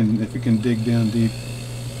if it can dig down deep.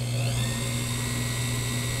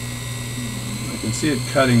 I can see it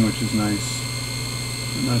cutting, which is nice.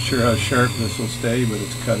 I'm not sure how sharp this will stay, but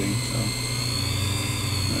it's cutting, so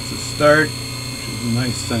that's a start, which is a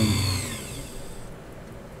nice thing.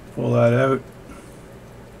 Pull that out.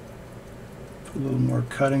 Put a little more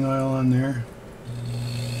cutting oil on there.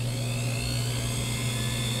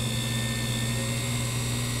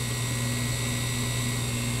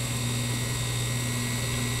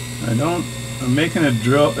 I'm making a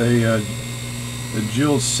jewel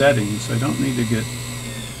setting, so I don't need to get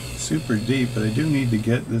super deep, but I do need to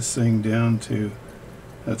get this thing down to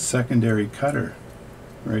that secondary cutter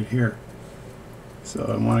right here. So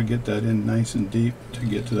I want to get that in nice and deep to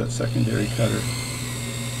get to that secondary cutter.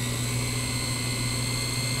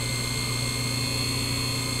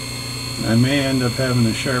 I may end up having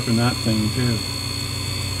to sharpen that thing too.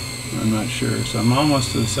 I'm not sure. So I'm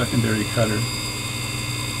almost to the secondary cutter.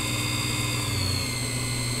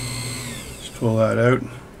 Just pull that out.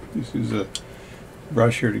 Just use a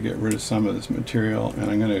brush here to get rid of some of this material, and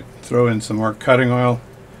I'm going to throw in some more cutting oil.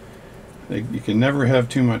 You can never have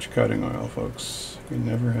too much cutting oil, folks. You can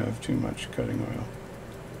never have too much cutting oil.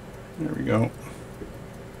 There we go.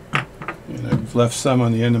 And I've left some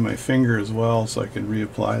on the end of my finger as well, so I can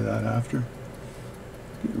reapply that after.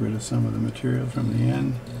 Get rid of some of the material from the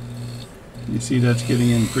end. You see that's getting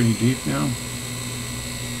in pretty deep now.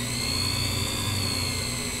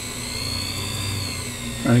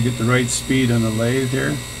 Trying to get the right speed on the lathe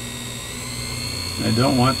here. I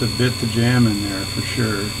don't want the bit to jam in there for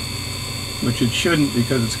sure, which it shouldn't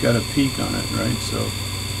because it's got a peak on it, right? So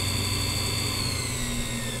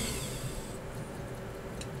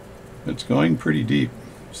it's going pretty deep,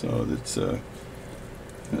 so that's I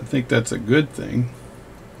think that's a good thing.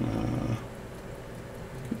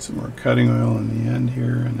 Get some more cutting oil in the end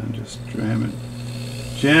here, and then just jam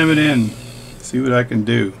it in. See what I can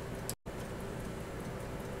do.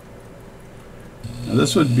 Now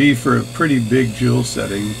this would be for a pretty big jewel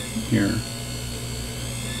setting here.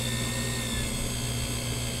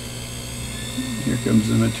 Here comes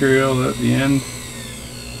the material at the end.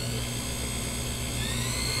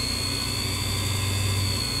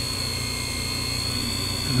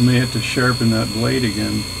 I may have to sharpen that blade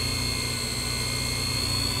again,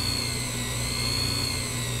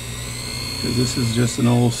 because this is just an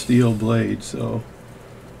old steel blade, so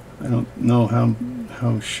I don't know how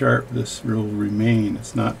sharp this will remain.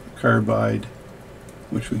 It's not carbide,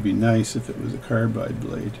 which would be nice if it was a carbide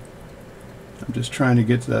blade. I'm just trying to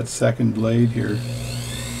get to that second blade here.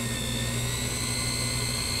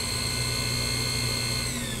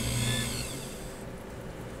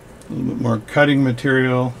 A little bit more cutting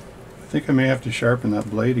material. I think I may have to sharpen that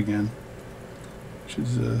blade again, which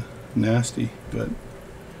is nasty but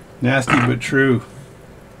true.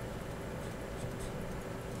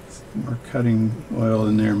 Some more cutting oil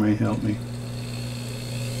in there might help me.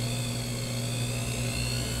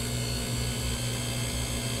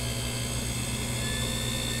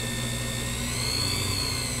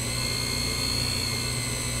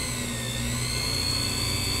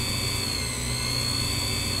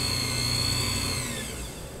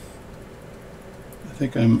 I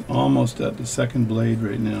think I'm almost at the second blade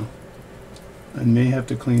right now. I may have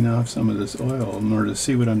to clean off some of this oil in order to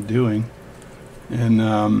see what I'm doing. And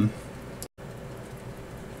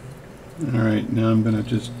alright, now I'm going to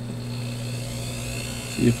just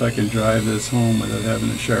see if I can drive this home without having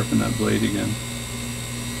to sharpen that blade again.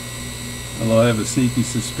 Although I have a sneaky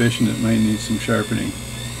suspicion it might need some sharpening.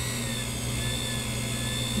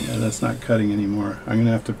 Yeah, that's not cutting anymore. I'm going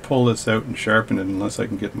to have to pull this out and sharpen it unless I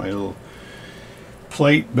can get my little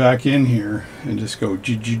plate back in here and just go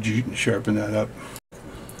and sharpen that up.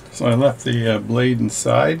 So I left the blade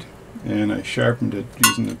inside and I sharpened it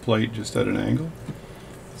using the plate just at an angle.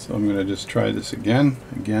 So I'm going to just try this again.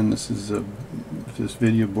 Again, this is if this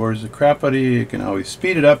video bores the crap out of you, you can always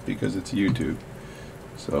speed it up because it's YouTube.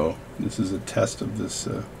 So this is a test of this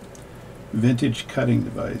vintage cutting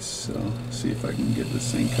device. So see if I can get this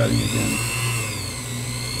thing cutting again.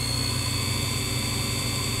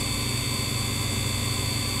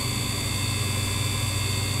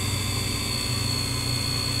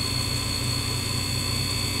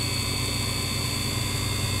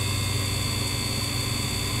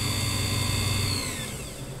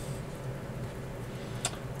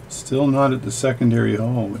 Still not at the secondary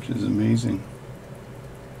hole, which is amazing.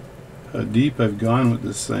 How deep I've gone with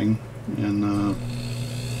this thing, and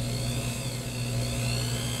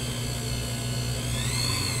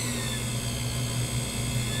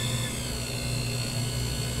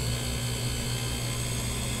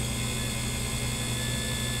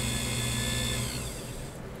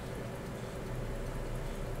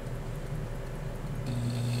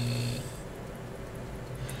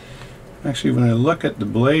Actually, when I look at the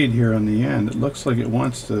blade here on the end, it looks like it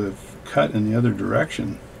wants to cut in the other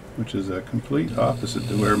direction, which is a complete opposite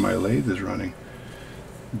to where my lathe is running.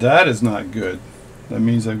 That is not good. That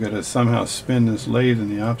means I've got to somehow spin this lathe in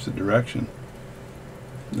the opposite direction.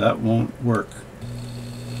 That won't work.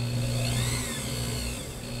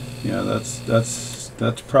 Yeah, that's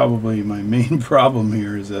probably my main problem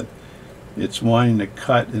here, is that it's wanting to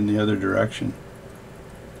cut in the other direction.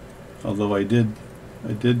 Although I did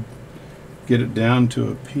get it down to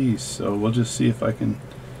a piece, so we'll just see if I can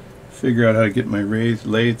figure out how to get my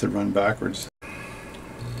lathe to run backwards. So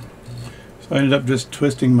I ended up just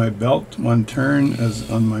twisting my belt one turn as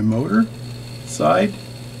on my motor side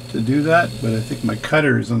to do that, but I think my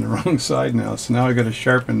cutter is on the wrong side now, so now I got to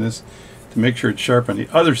sharpen this to make sure it's sharp on the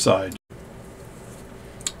other side.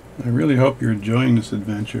 I really hope you're enjoying this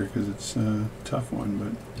adventure, because it's a tough one,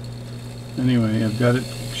 but anyway, I've got it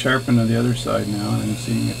sharpened on the other side now, and I'm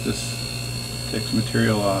seeing if this takes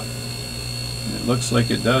material off. And it looks like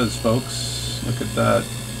it does, folks. Look at that.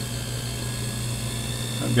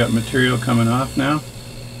 I've got material coming off now,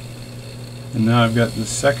 and now I've got the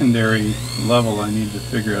secondary level I need to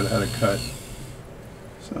figure out how to cut.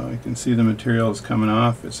 So I can see the material is coming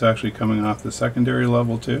off. It's actually coming off the secondary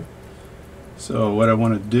level too. So what I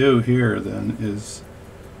want to do here then is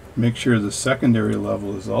make sure the secondary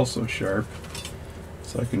level is also sharp,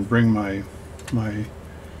 so I can bring my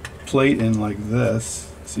plate in like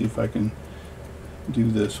this. See if I can do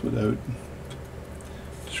this without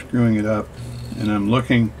screwing it up. And I'm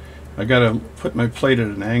looking, I gotta put my plate at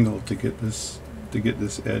an angle to get this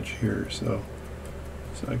edge here, so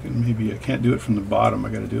I can, maybe I can't do it from the bottom, I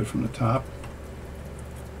gotta do it from the top.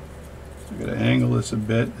 I gotta angle this a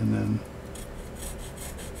bit and then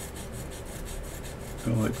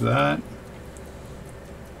go like that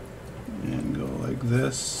and go like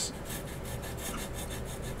this.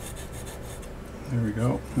 There we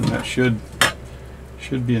go, and that should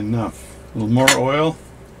be enough. A little more oil,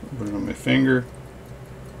 put it on my finger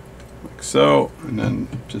like so, and then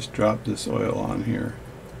just drop this oil on here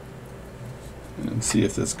and then see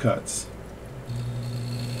if this cuts.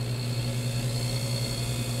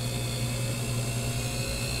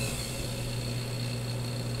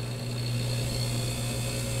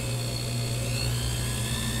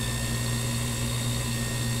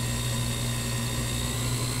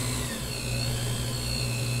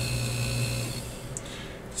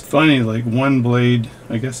 It's funny, like one blade,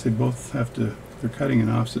 I guess they both have to, they're cutting in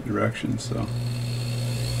opposite directions, so.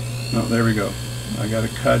 Oh, there we go. I got a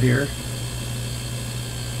cut here.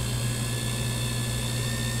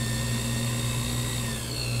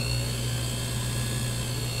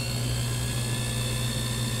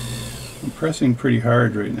 I'm pressing pretty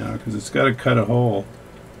hard right now because it's got to cut a hole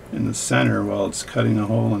in the center while it's cutting a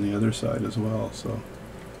hole on the other side as well. So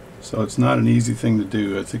it's not an easy thing to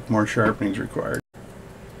do. I think more sharpening is required.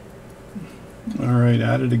 Alright,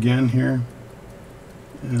 add it again here.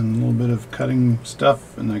 And a little bit of cutting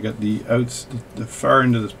stuff, and I got the far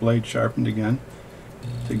end of this blade sharpened again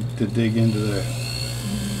to dig into the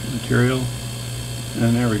material.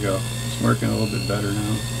 And there we go. It's working a little bit better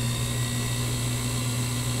now.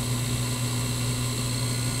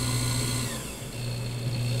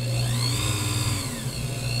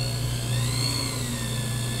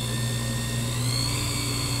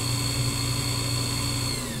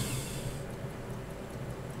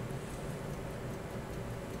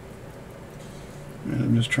 And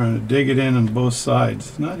I'm just trying to dig it in on both sides.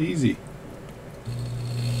 It's not easy.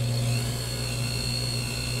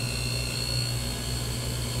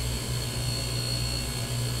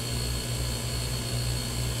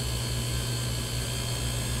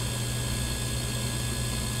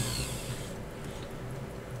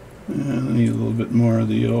 And I need a little bit more of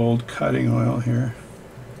the old cutting oil here.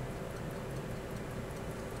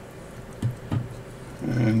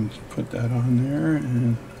 And put that on there,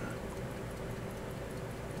 and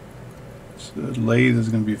the lathe is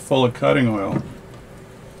going to be full of cutting oil.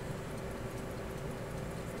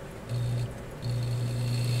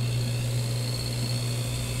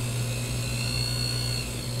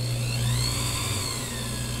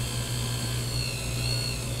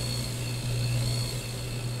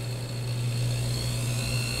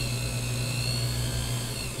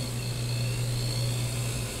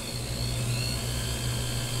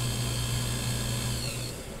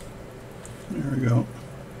 There we go.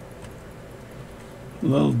 A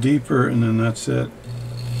little deeper, and then that's it.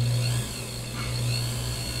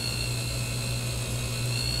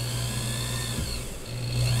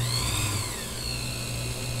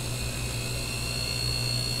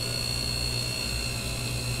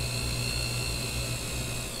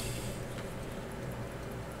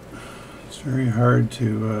 very hard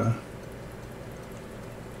to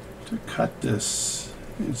cut this.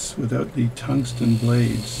 It's without the tungsten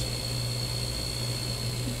blades.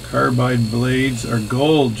 Carbide blades are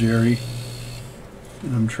gold, Jerry.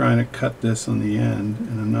 And I'm trying to cut this on the end,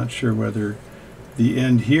 and I'm not sure whether the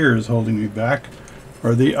end here is holding me back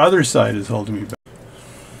or the other side is holding me back.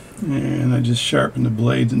 And I just sharpened the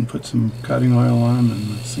blades and put some cutting oil on them, and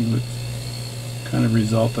let's see what kind of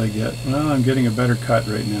result I get. Well, I'm getting a better cut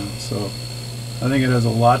right now, so I think it has a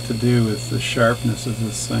lot to do with the sharpness of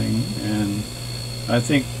this thing, and I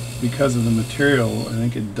think because of the material, I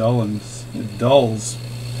think it dulls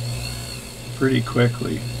pretty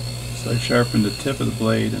quickly. So I sharpened the tip of the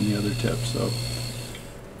blade and the other tip, so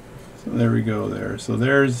there we go there. So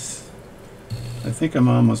there's, I think I'm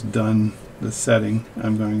almost done the setting.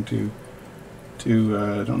 I'm going to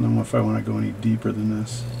I don't know if I want to go any deeper than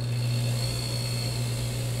this.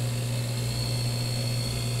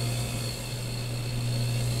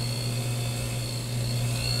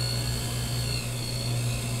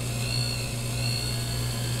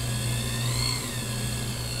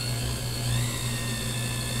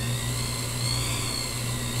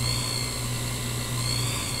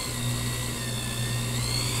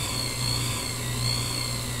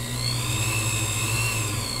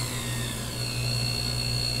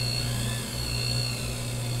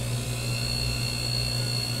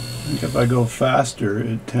 I think if I go faster,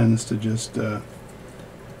 it tends to just, it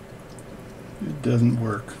doesn't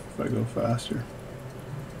work if I go faster.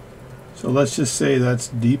 So let's just say that's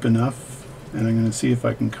deep enough, and I'm going to see if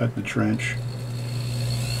I can cut the trench.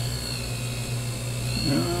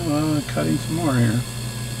 Well, I'm cutting some more here.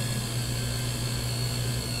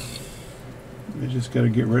 I just got to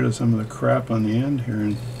get rid of some of the crap on the end here.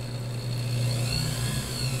 And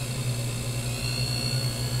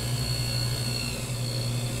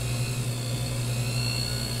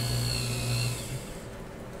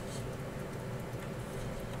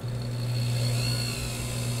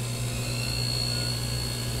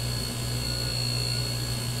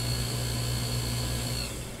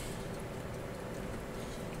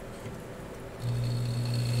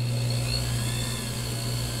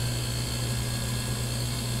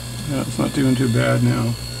yeah, it's not doing too bad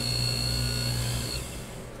now.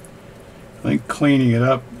 I think cleaning it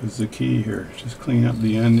up is the key here. Just clean up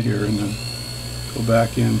the end here and then go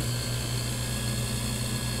back in.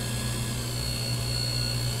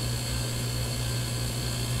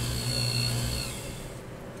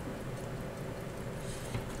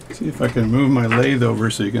 See if I can move my lathe over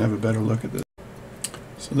so you can have a better look at this.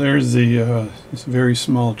 So there's the this very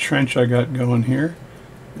small trench I got going here,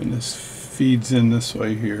 and this feeds in this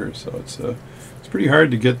way here, so it's pretty hard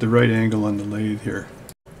to get the right angle on the lathe here.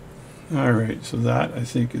 Alright, so that I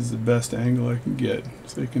think is the best angle I can get.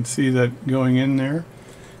 So you can see that going in there,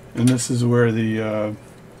 and this is where the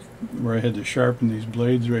where I had to sharpen these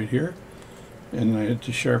blades right here, and I had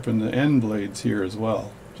to sharpen the end blades here as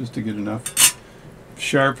well, just to get enough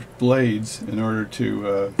sharp blades in order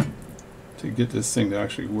to get this thing to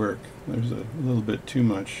actually work. There's a little bit too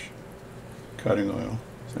much cutting oil.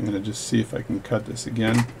 So I'm going to just see if I can cut this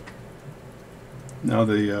again. Now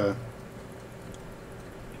the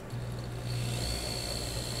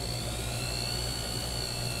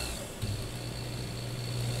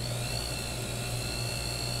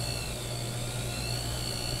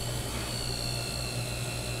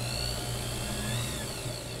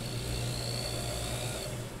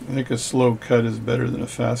I think a slow cut is better than a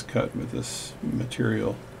fast cut with this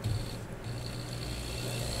material.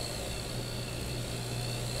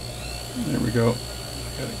 There we go.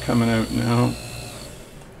 Got it coming out now.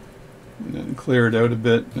 And then clear it out a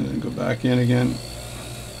bit and then go back in again.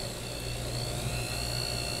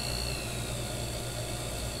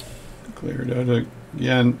 Clear it out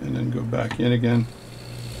again and then go back in again.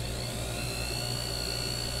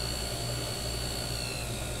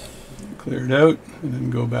 Clear it out and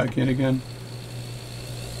then go back in again.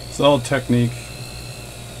 It's all technique.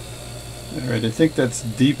 Alright, I think that's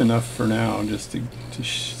deep enough for now, just to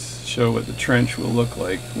show what the trench will look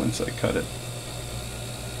like once I cut it.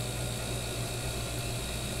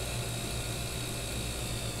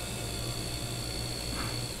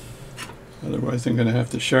 Otherwise I'm going to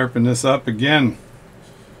have to sharpen this up again.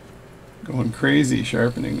 Going crazy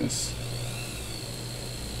sharpening this.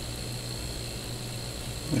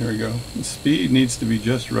 There we go. The speed needs to be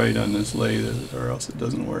just right on this lathe or else it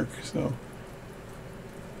doesn't work. So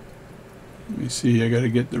let me see, I got to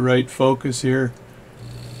get the right focus here.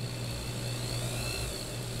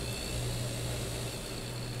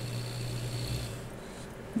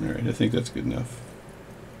 Alright, I think that's good enough.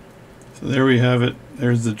 So there we have it.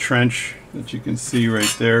 There's the trench that you can see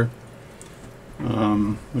right there.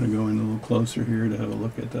 I'm going to go in a little closer here to have a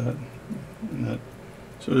look at that.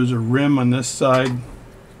 So there's a rim on this side.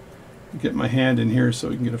 Get my hand in here so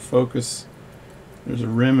we can get a focus. There's a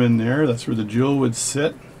rim in there. That's where the jewel would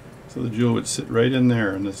sit. So the jewel would sit right in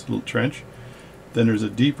there in this little trench. Then there's a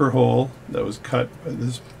deeper hole that was cut by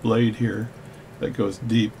this blade here that goes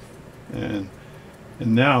deep. And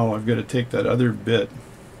now I've got to take that other bit,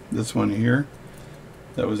 this one here,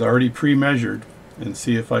 that was already pre-measured, and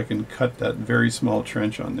see if I can cut that very small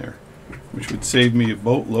trench on there, which would save me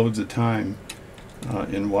boatloads of time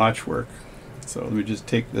in watch work. So let me just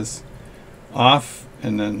take this off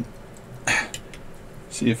and then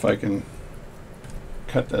see if I can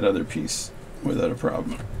cut that other piece without a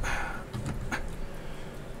problem.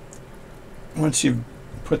 Once you've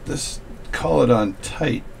put this collet on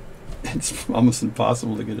tight, it's almost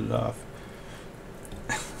impossible to get it off.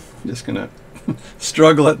 I'm just gonna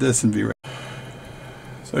struggle at this and be right.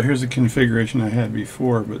 So here's a configuration I had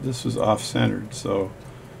before, but this was off-centered. So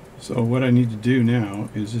what I need to do now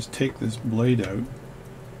is just take this blade out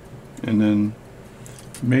and then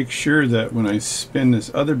make sure that when I spin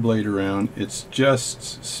this other blade around, it's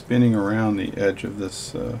just spinning around the edge of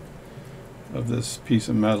this piece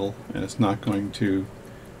of metal, and it's not going to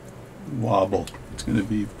wobble. It's going to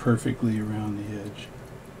be perfectly around the edge.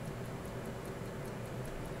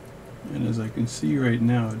 And as I can see right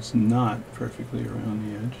now, it's not perfectly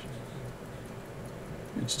around the edge.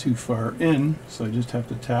 It's too far in, so I just have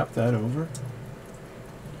to tap that over,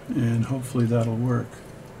 and hopefully that'll work.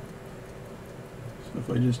 So if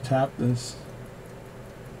I just tap this,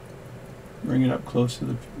 bring it up close to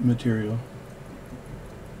the material,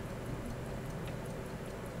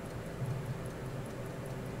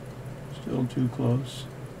 still too close.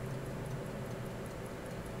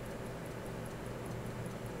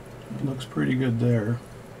 It looks pretty good there.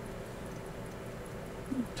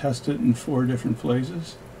 Test it in 4 different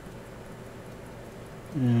places,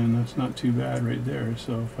 and that's not too bad right there.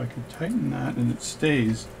 So if I could tighten that and it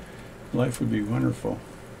stays, life would be wonderful.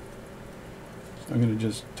 So I'm going to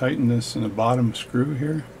just tighten this in the bottom screw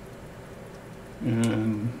here,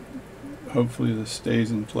 and hopefully this stays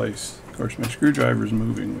in place. Of course, my screwdriver is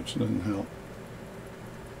moving, which doesn't help.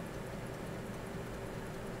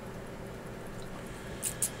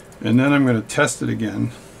 And then I'm going to test it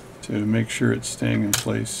again to make sure it's staying in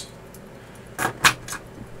place.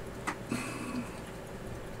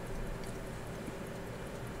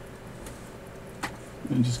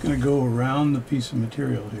 I'm just going to go around the piece of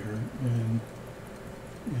material here and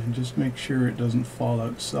just make sure it doesn't fall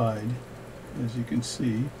outside, as you can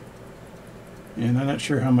see. And I'm not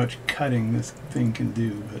sure how much cutting this thing can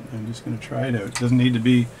do, but I'm just going to try it out. It doesn't need to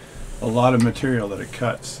be a lot of material that it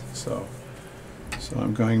cuts. So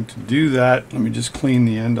I'm going to do that. Let me just clean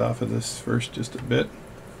the end off of this first just a bit.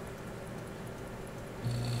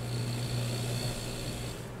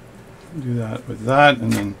 Do that with that,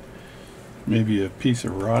 and then maybe a piece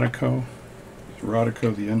of Rodico.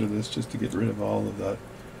 Rodico the end of this just to get rid of all of that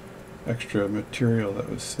extra material that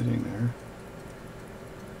was sitting there.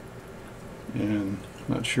 And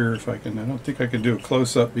I'm not sure if I can, I don't think I can do a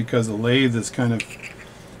close-up because the lathe is kind of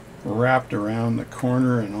wrapped around the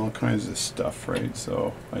corner and all kinds of stuff, right?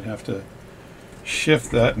 So I'd have to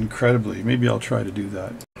shift that incredibly. Maybe I'll try to do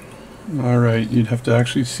that. Alright, you'd have to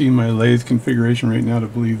actually see my lathe configuration right now to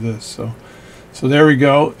believe this. So there we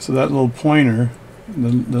go. So that little pointer, the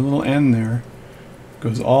little end there,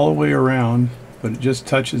 goes all the way around, but it just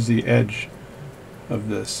touches the edge of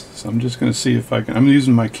this. So I'm just going to see if I can, I'm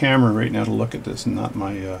using my camera right now to look at this and not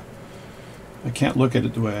my, I can't look at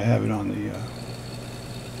it the way I have it on the,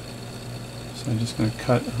 so I'm just going to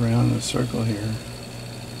cut around the circle here.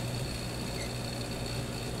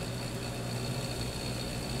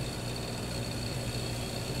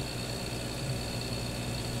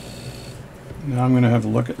 Now I'm going to have a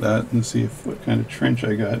look at that and see what kind of trench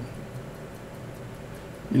I got.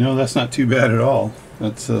 You know, that's not too bad at all.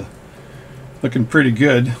 That's looking pretty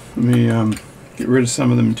good. Let me get rid of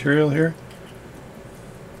some of the material here.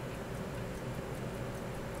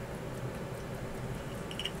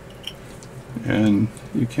 And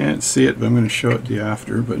you can't see it, but I'm going to show it to you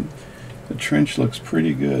after, but the trench looks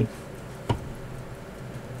pretty good.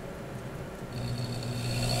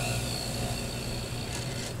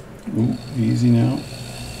 Ooh, easy now.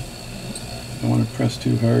 I don't want to press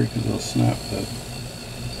too hard because it'll snap that.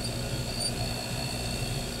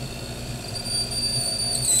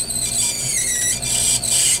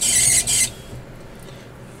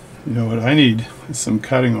 You know what I need is some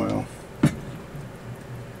cutting oil.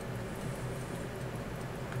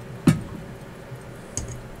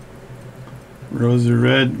 Roses are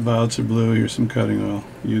red, violets are blue. Here's some cutting oil.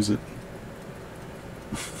 Use it.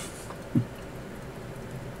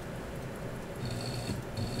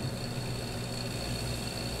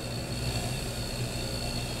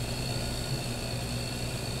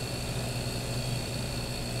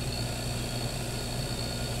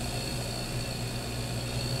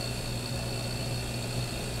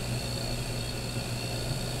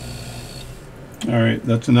 Alright,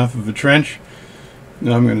 that's enough of a trench.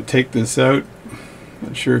 Now I'm going to take this out.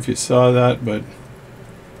 Not sure if you saw that, but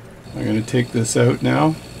I'm going to take this out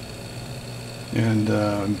now and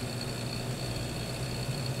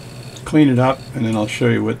clean it up, and then I'll show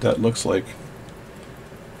you what that looks like.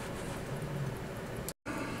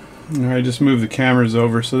 Alright, just move the cameras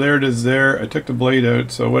over. So there it is there. I took the blade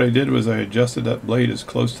out. So what I did was I adjusted that blade as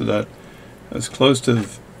close to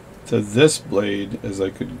this blade as I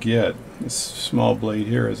could get, this small blade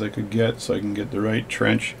here as I could get, so I can get the right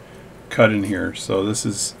trench cut in here. So this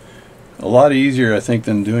is a lot easier, I think,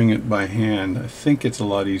 than doing it by hand. I think it's a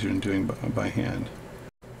lot easier than doing it by hand.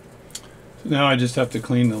 So now I just have to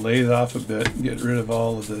clean the lathe off a bit, get rid of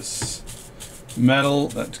all of this metal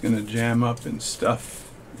that's going to jam up and stuff.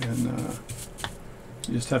 And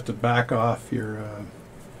you just have to back off your,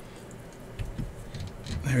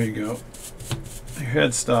 there you go, your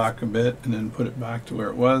headstock a bit, and then put it back to where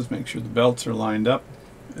it was. Make sure the belts are lined up,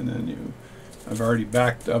 and then I've already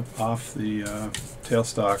backed up off the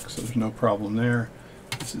tailstock, so there's no problem there.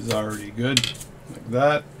 This is already good, like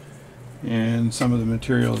that. And some of the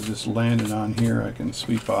material is just landed on here. I can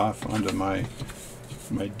sweep off onto my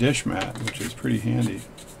dish mat, which is pretty handy.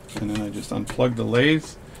 And then I just unplug the lathe,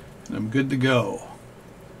 and I'm good to go.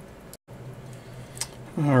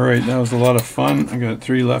 Alright, that was a lot of fun. I got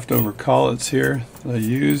 3 leftover collets here that I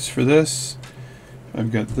use for this.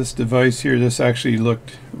 I've got this device here. This actually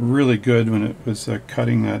looked really good when it was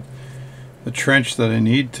cutting the trench that I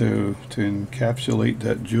need to encapsulate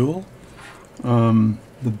that jewel. The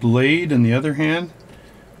blade, on the other hand,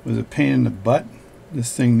 was a pain in the butt.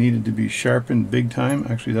 This thing needed to be sharpened big time.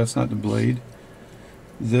 Actually, that's not the blade.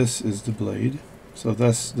 This is the blade. So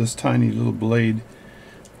this tiny little blade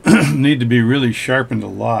need to be really sharpened a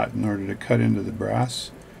lot in order to cut into the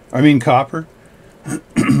brass. I mean copper.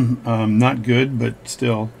 Not good, but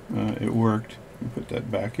still it worked. Put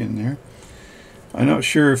that back in there. I'm not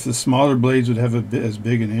sure if the smaller blades would have as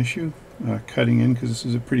big an issue cutting in, because this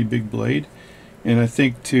is a pretty big blade. And I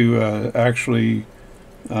think to actually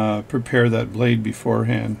prepare that blade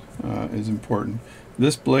beforehand is important.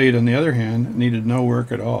 This blade, on the other hand, needed no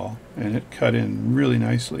work at all, and it cut in really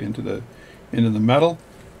nicely into the metal.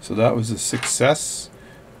 So that was a success,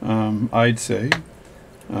 I'd say.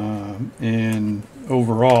 And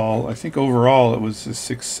overall, I think overall it was a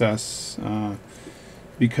success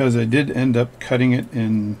because I did end up cutting it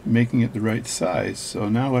and making it the right size. So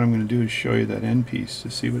now what I'm going to do is show you that end piece to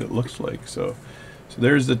see what it looks like. So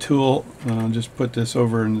there's the tool. I'll just put this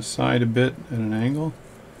over on the side a bit at an angle,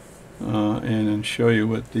 and then show you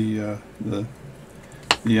what the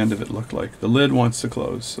end of it looked like. The lid wants to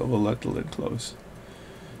close, so we'll let the lid close.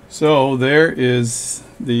 So there is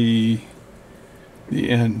the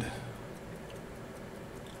end.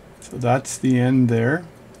 So that's the end there.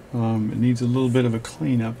 It needs a little bit of a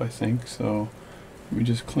cleanup, I think. So let me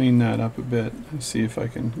just clean that up a bit and see if I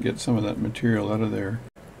can get some of that material out of there.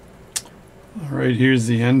 Alright, here's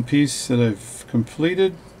the end piece that I've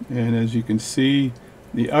completed, and as you can see,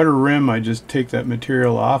 the outer rim, I just take that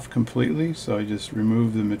material off completely, so I just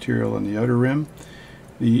remove the material on the outer rim.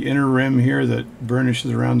 The inner rim here that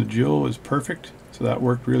burnishes around the jewel is perfect, so that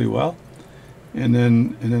worked really well. And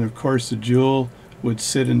then of course the jewel would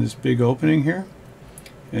sit in this big opening here,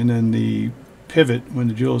 and then the pivot, when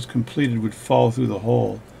the jewel is completed, would fall through the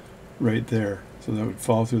hole right there. So that would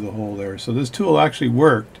fall through the hole there. So this tool actually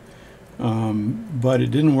worked, but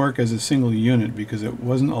it didn't work as a single unit because it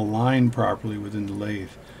wasn't aligned properly within the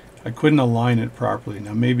lathe. I couldn't align it properly.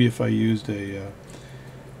 Now maybe if I used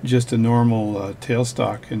just a normal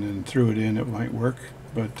tailstock and then threw it in, it might work,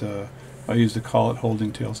 but I used a collet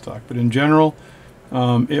holding tailstock. But in general,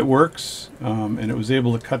 it works, and it was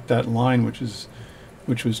able to cut that line, which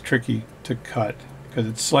was tricky to cut because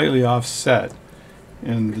it's slightly offset,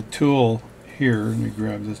 and the tool here, let me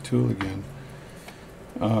grab this tool again,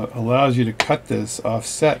 allows you to cut this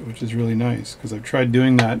offset, which is really nice, because I've tried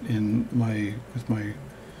doing that with my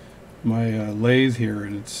lathe here,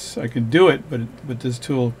 and I can do it, but this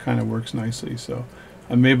tool kind of works nicely. So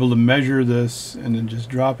I'm able to measure this and then just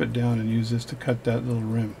drop it down and use this to cut that little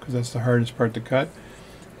rim, because that's the hardest part to cut.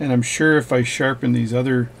 And I'm sure if I sharpen these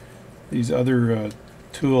other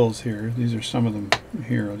tools here, these are some of them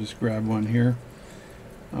here, I'll just grab one here.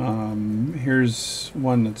 Here's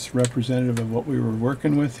one that's representative of what we were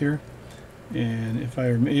working with here, and if I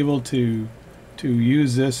am able to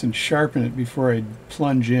use this and sharpen it before I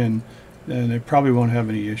plunge in, then I probably won't have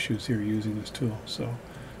any issues here using this tool. So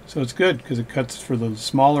it's good because it cuts for the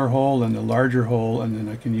smaller hole and the larger hole, and then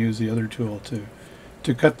I can use the other tool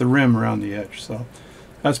to cut the rim around the edge. So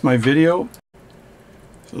that's my video.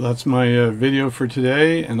 So that's my video for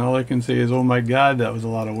today, and all I can say is, oh my god, that was a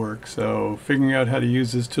lot of work. So figuring out how to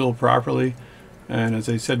use this tool properly, and as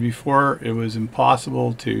I said before, it was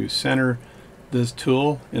impossible to center this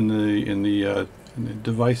tool in the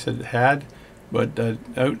device that it had, but that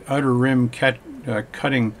outer rim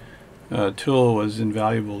cutting tool was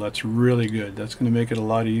invaluable. That's really good. That's going to make it a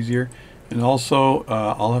lot easier. And also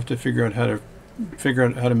I'll have to figure out how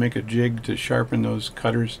to make a jig to sharpen those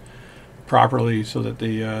cutters properly so that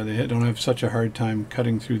they don't have such a hard time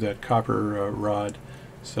cutting through that copper rod.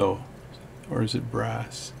 So, or is it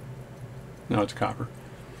brass? No, it's copper.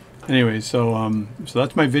 Anyway, so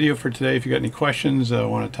that's my video for today. If you got any questions,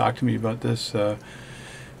 want to talk to me about this,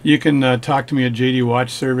 you can talk to me at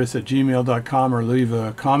jdwatchservice@gmail.com or leave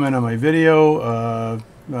a comment on my video.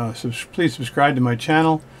 Please subscribe to my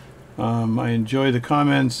channel. I enjoy the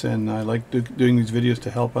comments, and I like doing these videos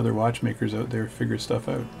to help other watchmakers out there figure stuff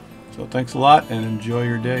out. So thanks a lot, and enjoy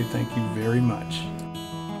your day. Thank you very much.